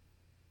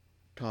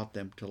taught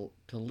them to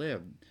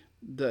live.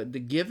 The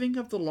giving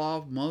of the law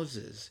of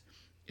Moses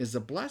is a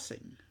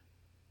blessing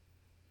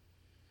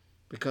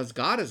because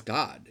God is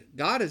God.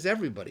 God is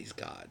everybody's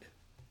God.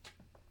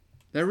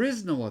 There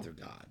is no other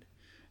God.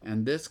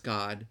 And this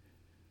God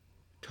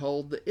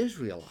told the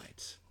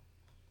Israelites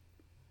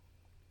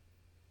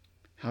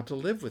how to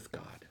live with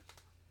God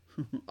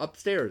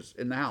upstairs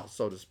in the house,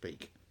 so to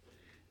speak.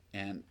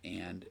 And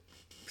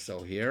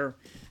so here,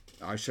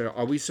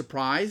 are we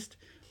surprised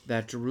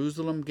that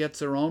Jerusalem gets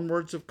their own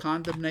words of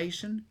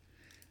condemnation?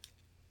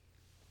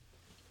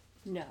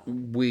 No.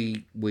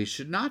 We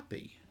should not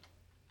be.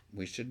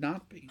 We should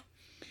not be.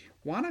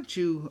 Why don't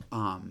you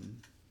I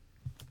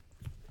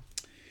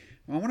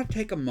want to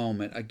take a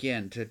moment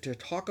again to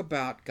talk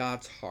about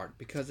God's heart,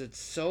 because it's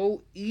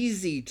so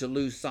easy to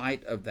lose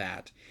sight of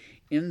that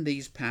in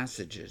these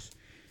passages.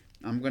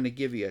 I'm going to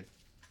give you a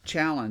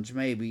challenge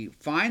maybe.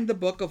 Find the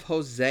book of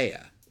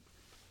Hosea.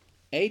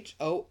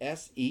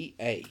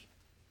 Hosea.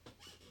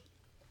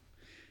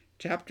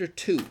 Chapter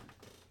 2.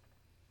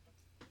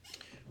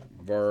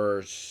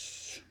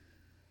 Verse...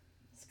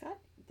 Scott,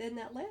 then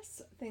that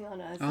last thing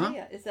on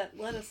Isaiah is that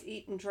let us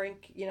eat and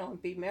drink,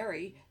 and be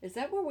merry. Is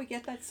that where we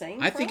get that saying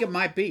from? I think it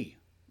might be.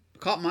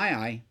 Caught my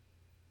eye.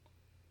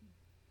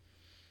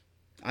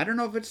 I don't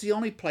know if it's the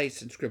only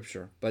place in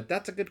Scripture, but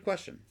that's a good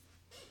question.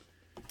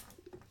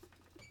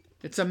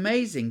 It's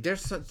amazing.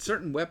 There's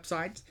certain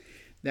websites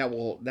that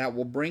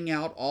will bring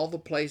out all the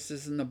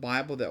places in the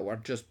Bible that are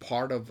just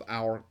part of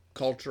our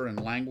culture and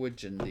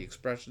language and the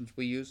expressions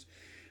we use.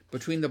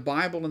 Between the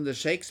Bible and the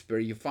Shakespeare,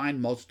 you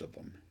find most of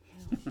them.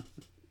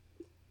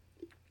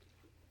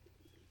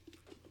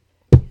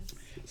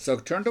 So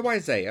turn to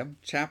Isaiah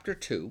chapter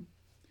 2.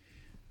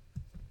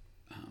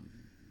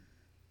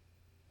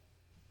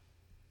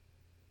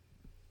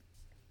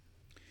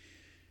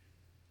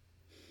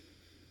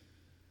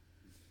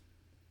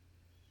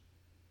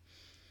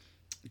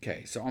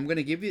 Okay, so I'm going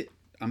to give you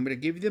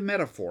the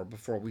metaphor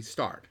before we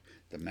start.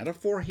 The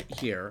metaphor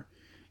here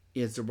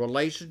is the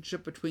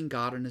relationship between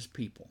God and his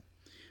people.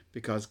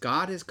 Because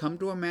God has come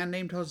to a man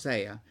named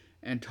Hosea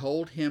and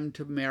told him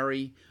to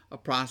marry a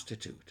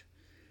prostitute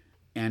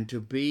and to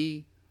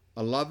be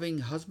a loving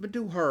husband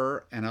to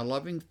her and a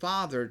loving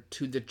father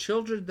to the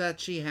children that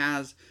she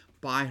has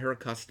by her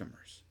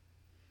customers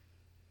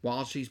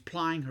while she's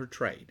plying her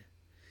trade.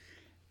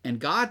 And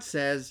God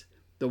says,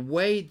 the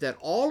way that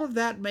all of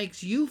that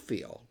makes you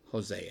feel,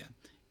 Hosea,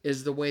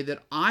 is the way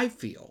that I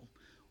feel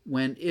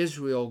when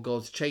Israel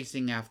goes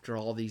chasing after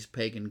all these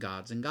pagan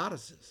gods and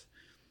goddesses.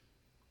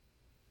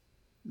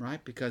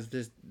 Right? Because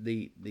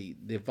the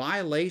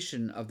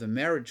violation of the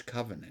marriage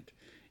covenant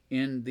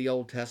in the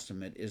Old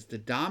Testament is the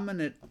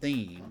dominant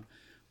theme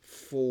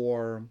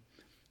for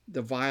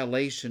the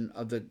violation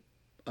of the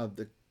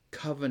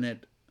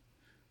covenant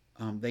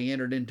they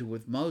entered into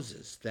with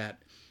Moses,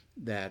 that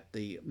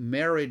the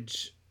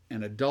marriage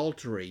and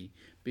adultery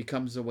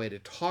becomes a way to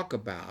talk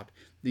about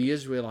the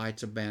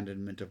Israelites'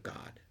 abandonment of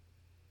God.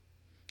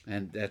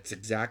 And that's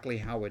exactly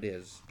how it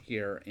is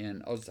here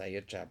in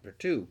Hosea chapter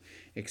 2,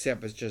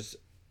 except it's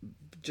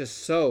just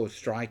so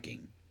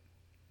striking.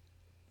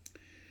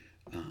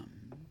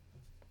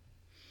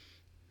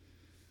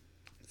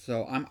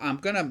 So I'm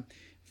gonna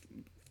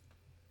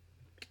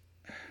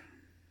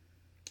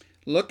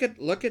look at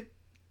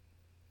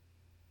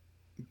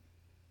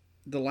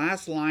the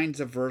last lines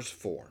of verse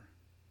 4,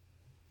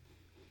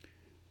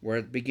 where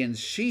it begins,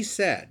 she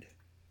said.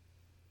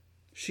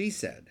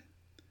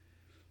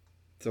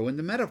 So in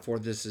the metaphor,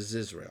 this is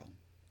Israel.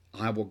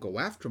 I will go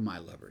after my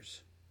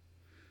lovers,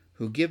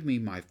 who give me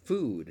my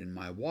food and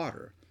my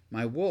water,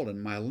 my wool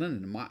and my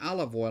linen, my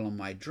olive oil and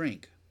my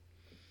drink.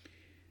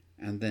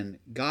 And then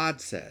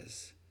God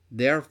says,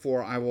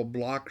 therefore I will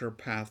block her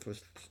path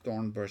with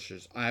thorn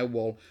bushes. I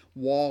will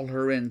wall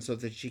her in so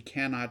that she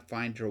cannot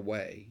find her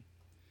way.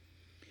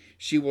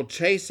 She will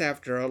chase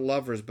after her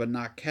lovers, but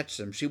not catch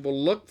them. She will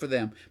look for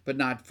them, but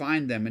not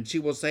find them. And she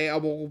will say, I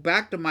will go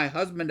back to my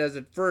husband as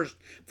at first,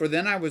 for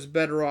then I was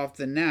better off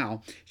than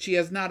now. She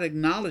has not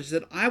acknowledged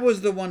that I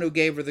was the one who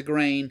gave her the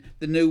grain,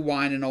 the new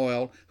wine and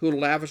oil, who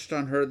lavished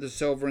on her the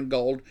silver and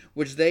gold,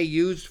 which they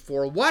used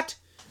for what?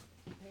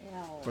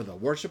 Baal. For the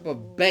worship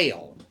of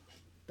Baal.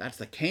 That's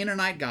the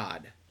Canaanite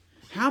god.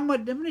 How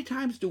many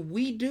times do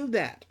we do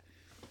that?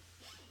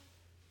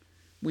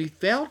 We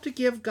fail to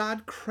give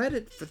God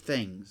credit for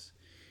things.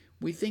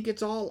 We think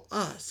it's all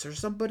us or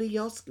somebody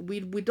else. We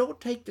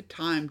don't take the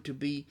time to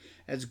be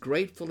as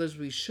grateful as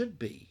we should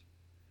be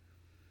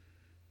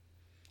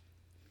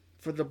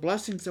for the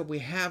blessings that we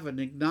have and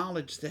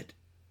acknowledge that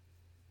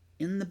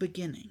in the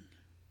beginning,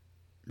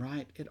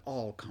 right, it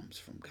all comes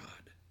from God.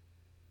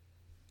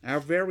 Our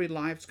very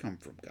lives come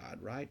from God,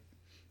 right?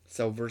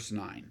 So verse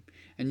 9.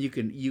 And you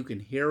can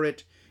hear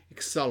it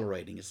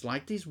accelerating. It's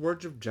like these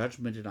words of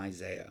judgment in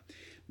Isaiah.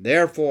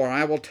 Therefore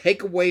I will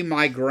take away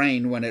my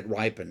grain when it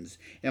ripens,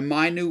 and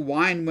my new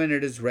wine when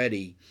it is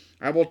ready.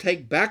 I will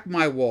take back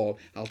my wool.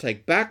 I'll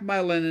take back my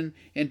linen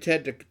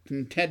intended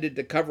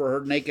to cover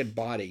her naked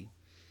body.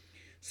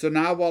 So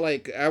now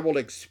I will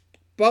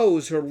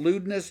expose her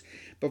lewdness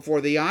before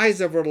the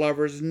eyes of her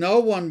lovers. No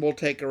one will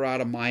take her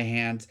out of my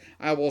hands.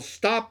 I will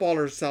stop all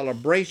her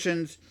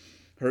celebrations,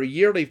 her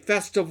yearly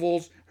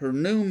festivals, her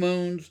new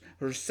moons,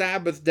 her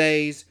Sabbath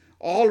days,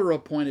 all her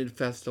appointed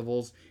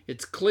festivals.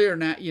 It's clear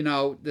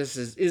now, this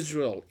is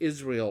Israel,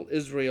 Israel,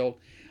 Israel.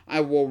 I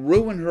will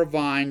ruin her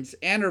vines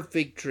and her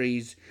fig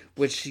trees,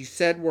 which she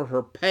said were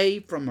her pay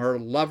from her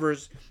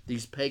lovers,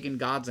 these pagan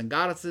gods and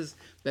goddesses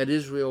that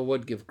Israel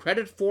would give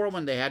credit for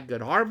when they had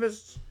good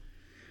harvests.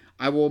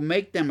 I will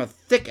make them a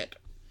thicket,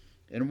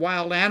 and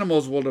wild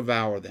animals will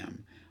devour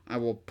them. I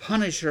will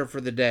punish her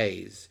for the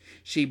days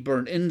she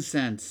burned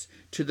incense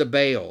to the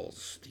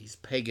Baals, these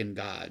pagan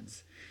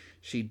gods.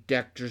 She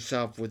decked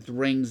herself with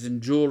rings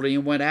and jewelry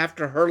and went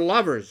after her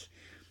lovers.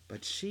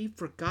 But she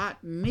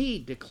forgot me,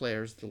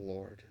 declares the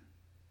Lord.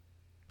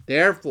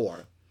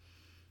 Therefore,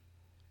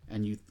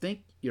 and you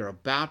think you're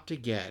about to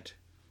get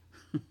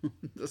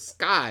the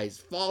skies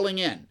falling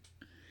in.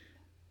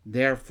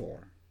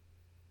 Therefore,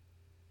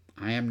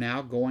 I am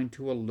now going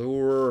to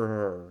allure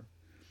her.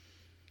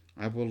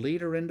 I will lead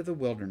her into the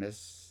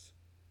wilderness.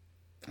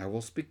 I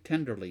will speak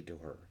tenderly to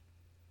her.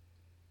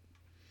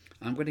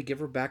 I'm going to give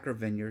her back her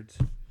vineyards.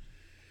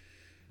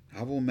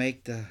 I will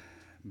make the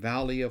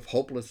valley of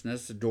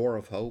hopelessness a door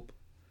of hope.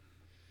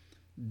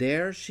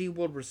 There she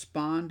will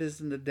respond as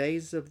in the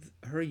days of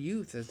her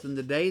youth, as in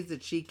the days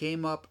that she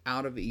came up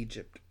out of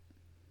Egypt.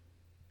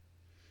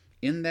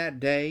 In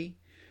that day,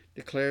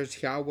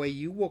 declares Yahweh,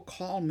 you will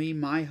call me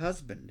my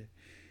husband.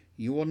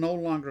 You will no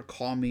longer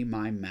call me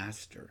my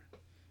master.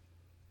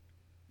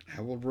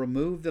 I will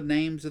remove the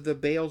names of the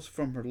Baals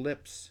from her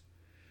lips.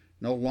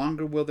 No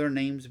longer will their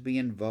names be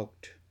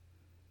invoked.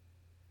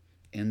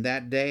 In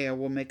that day I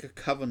will make a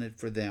covenant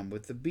for them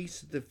with the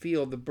beasts of the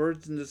field, the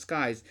birds in the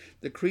skies,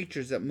 the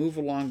creatures that move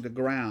along the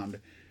ground.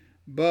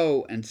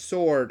 Bow and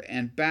sword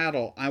and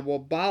battle I will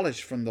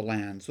abolish from the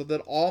land, so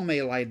that all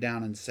may lie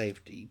down in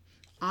safety.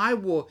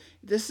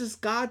 This is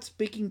God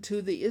speaking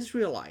to the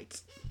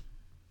Israelites.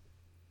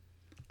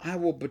 I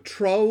will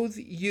betroth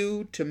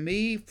you to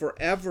me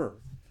forever.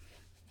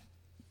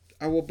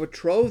 I will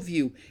betroth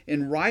you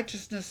in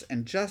righteousness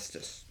and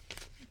justice,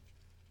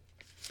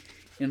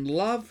 in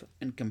love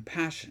and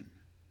compassion.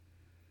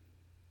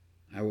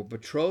 I will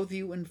betroth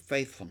you in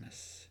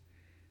faithfulness,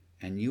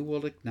 and you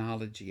will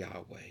acknowledge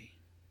Yahweh.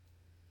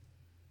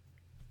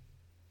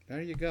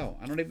 There you go.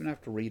 I don't even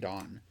have to read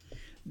on.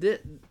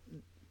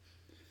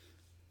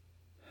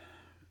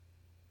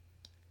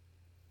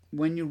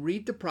 When you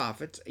read the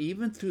prophets,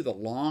 even through the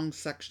long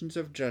sections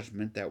of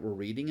judgment that we're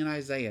reading in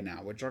Isaiah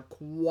now, which are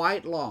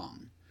quite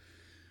long,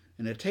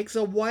 and it takes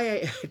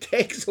away.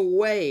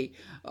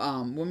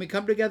 When we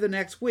come together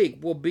next week,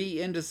 we'll be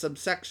into some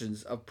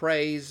sections of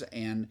praise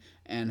and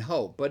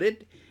hope. But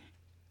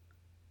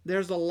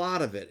there's a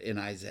lot of it in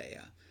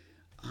Isaiah.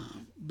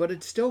 But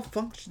it still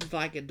functions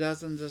like it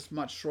does in this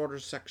much shorter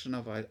section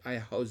of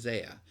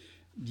Hosea.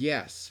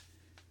 Yes,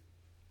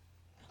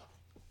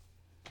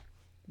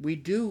 we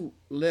do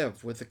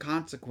live with the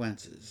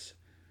consequences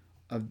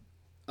of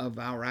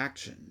our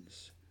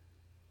actions.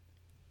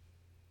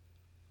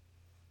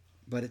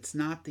 But it's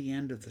not the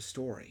end of the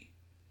story.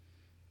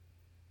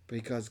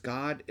 Because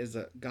God is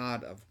a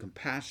God of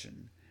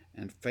compassion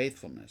and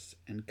faithfulness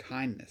and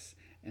kindness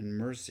and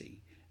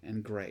mercy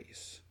and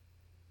grace.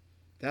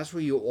 That's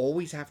where you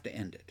always have to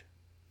end it.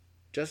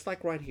 Just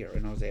like right here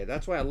in Hosea.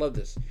 That's why I love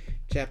this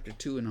chapter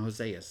 2 in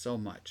Hosea so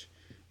much.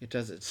 It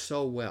does it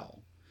so well.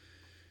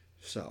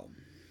 So,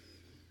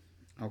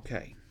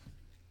 okay.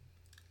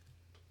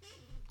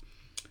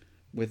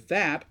 With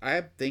that, I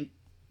think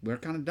we're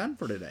kind of done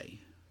for today.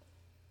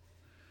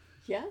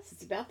 Yes,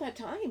 it's about that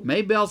time.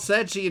 Maybelle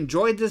said she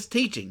enjoyed this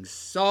teaching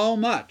so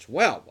much.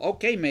 Well,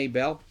 okay,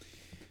 Maybelle.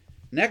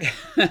 Next,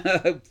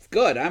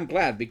 good. I'm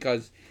glad,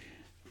 because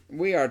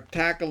we are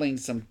tackling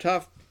some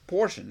tough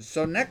portions.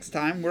 So next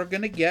time we're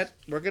gonna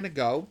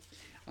go,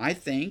 I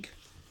think,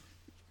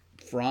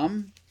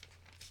 from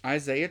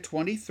Isaiah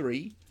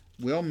 23.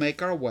 We'll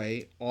make our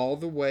way all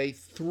the way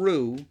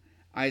through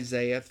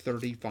Isaiah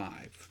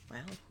 35. Wow.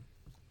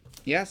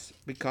 Yes,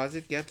 because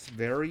it gets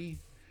very.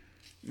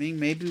 I mean,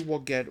 maybe we'll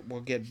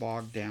get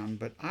bogged down,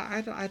 but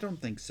I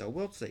don't think so.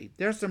 We'll see.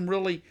 There's some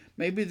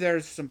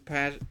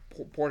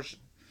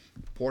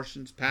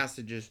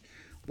passages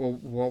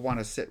we'll want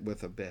to sit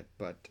with a bit,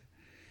 but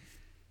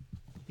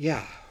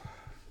yeah,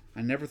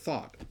 I never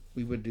thought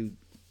we would do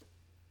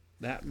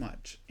that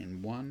much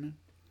in one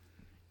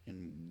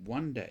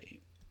day.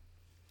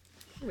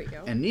 Here we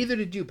go. And neither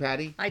did you,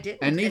 Patty. I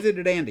didn't. And neither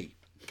did Andy.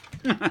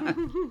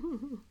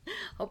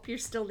 Hope you're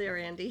still there,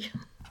 Andy.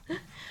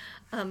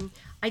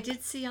 I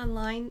did see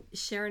online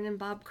Sharon and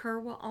Bob Kerr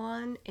were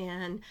on,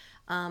 and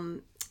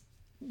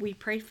we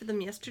prayed for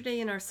them yesterday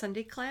in our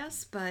Sunday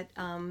class, but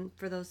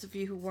for those of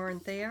you who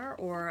weren't there,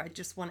 or I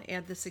just want to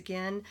add this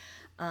again,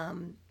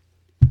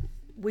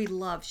 we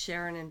love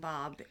Sharon and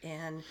Bob,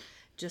 and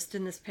just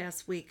in this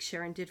past week,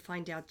 Sharon did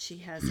find out she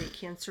has a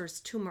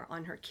cancerous tumor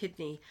on her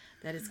kidney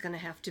that is going to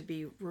have to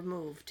be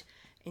removed,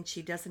 and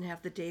she doesn't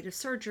have the date of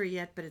surgery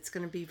yet, but it's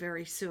going to be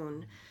very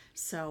soon.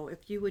 So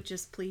if you would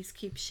just please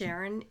keep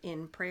Sharon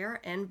in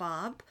prayer, and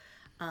Bob.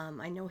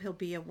 I know he'll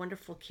be a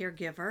wonderful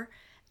caregiver,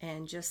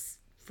 and just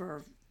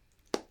for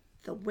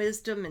the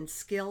wisdom and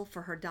skill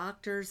for her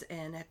doctors,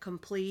 and a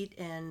complete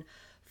and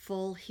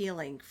full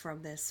healing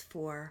from this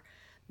for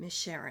Miss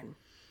Sharon.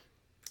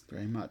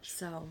 Very much.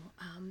 So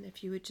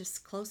if you would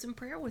just close in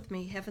prayer with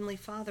me. Heavenly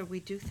Father, we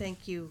do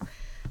thank you,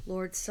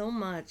 Lord, so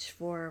much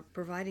for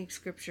providing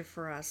scripture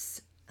for us.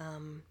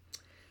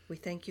 We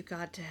thank you,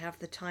 God, to have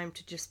the time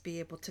to just be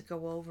able to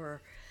go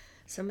over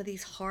some of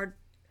these hard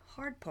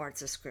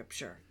parts of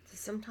Scripture.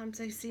 Sometimes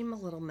they seem a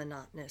little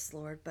monotonous,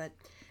 Lord, but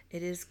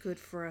it is good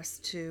for us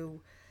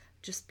to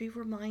just be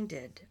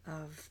reminded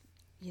of,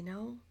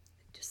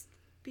 just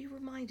be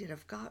reminded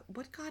of God,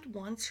 what God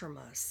wants from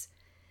us.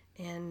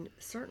 And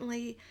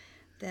certainly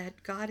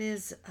that God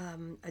is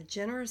a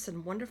generous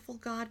and wonderful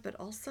God, but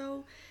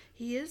also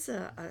He is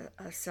a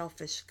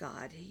selfish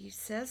God. He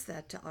says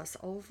that to us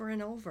over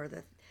and over,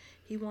 that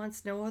He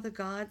wants no other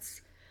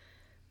gods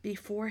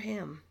before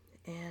Him.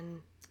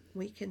 And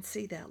we can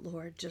see that,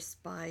 Lord,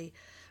 just by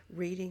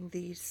reading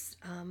these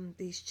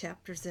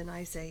chapters in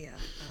Isaiah.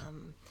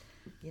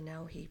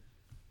 He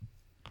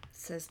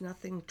says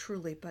nothing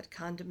truly but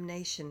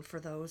condemnation for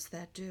those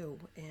that do,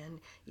 and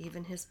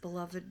even His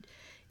beloved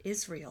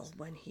Israel,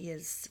 when He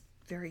is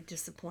very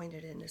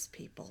disappointed in His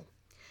people.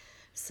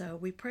 So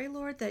we pray,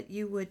 Lord, that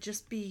you would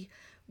just be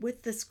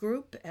with this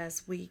group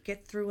as we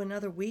get through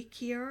another week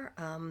here.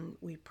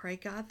 We pray,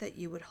 God, that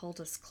you would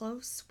hold us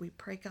close. We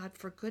pray, God,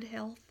 for good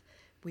health.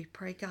 We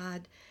pray,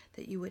 God,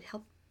 that you would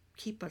help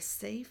keep us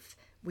safe.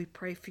 We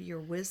pray for your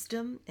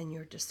wisdom and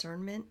your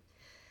discernment.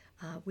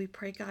 We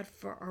pray, God,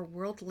 for our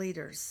world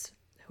leaders,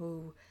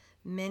 who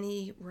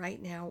many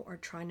right now are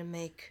trying to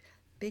make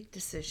big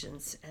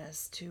decisions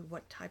as to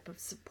what type of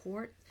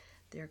support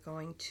they're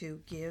going to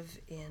give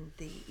in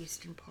the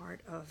eastern part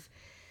of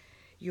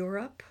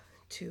Europe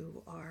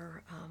to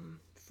our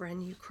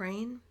friend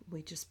Ukraine.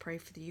 We just pray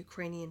for the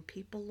Ukrainian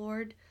people,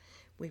 Lord.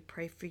 We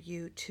pray for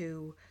you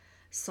to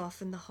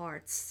soften the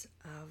hearts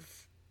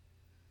of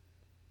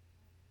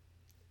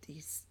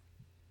these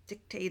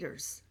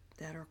dictators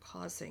that are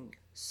causing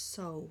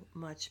so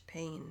much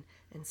pain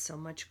and so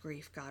much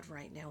grief, God,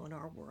 right now in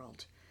our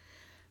world.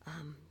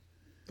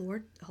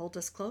 Lord, hold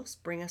us close.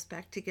 Bring us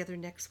back together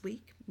next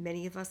week.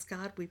 Many of us,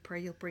 God, we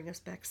pray you'll bring us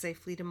back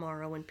safely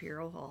tomorrow in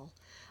Piero Hall.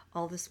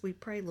 All this we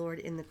pray, Lord,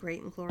 in the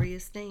great and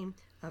glorious name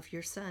of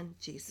your Son,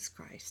 Jesus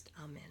Christ.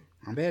 Amen.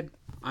 Amen.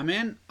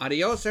 Amen.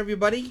 Adios,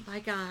 everybody. Bye,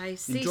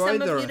 guys. See Enjoy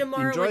some of you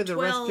tomorrow enjoy at the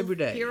 12, rest of your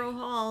day. Piero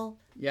Hall.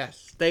 Yes.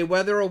 Stay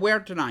weather aware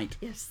tonight.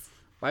 Yes.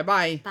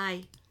 Bye-bye.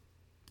 Bye.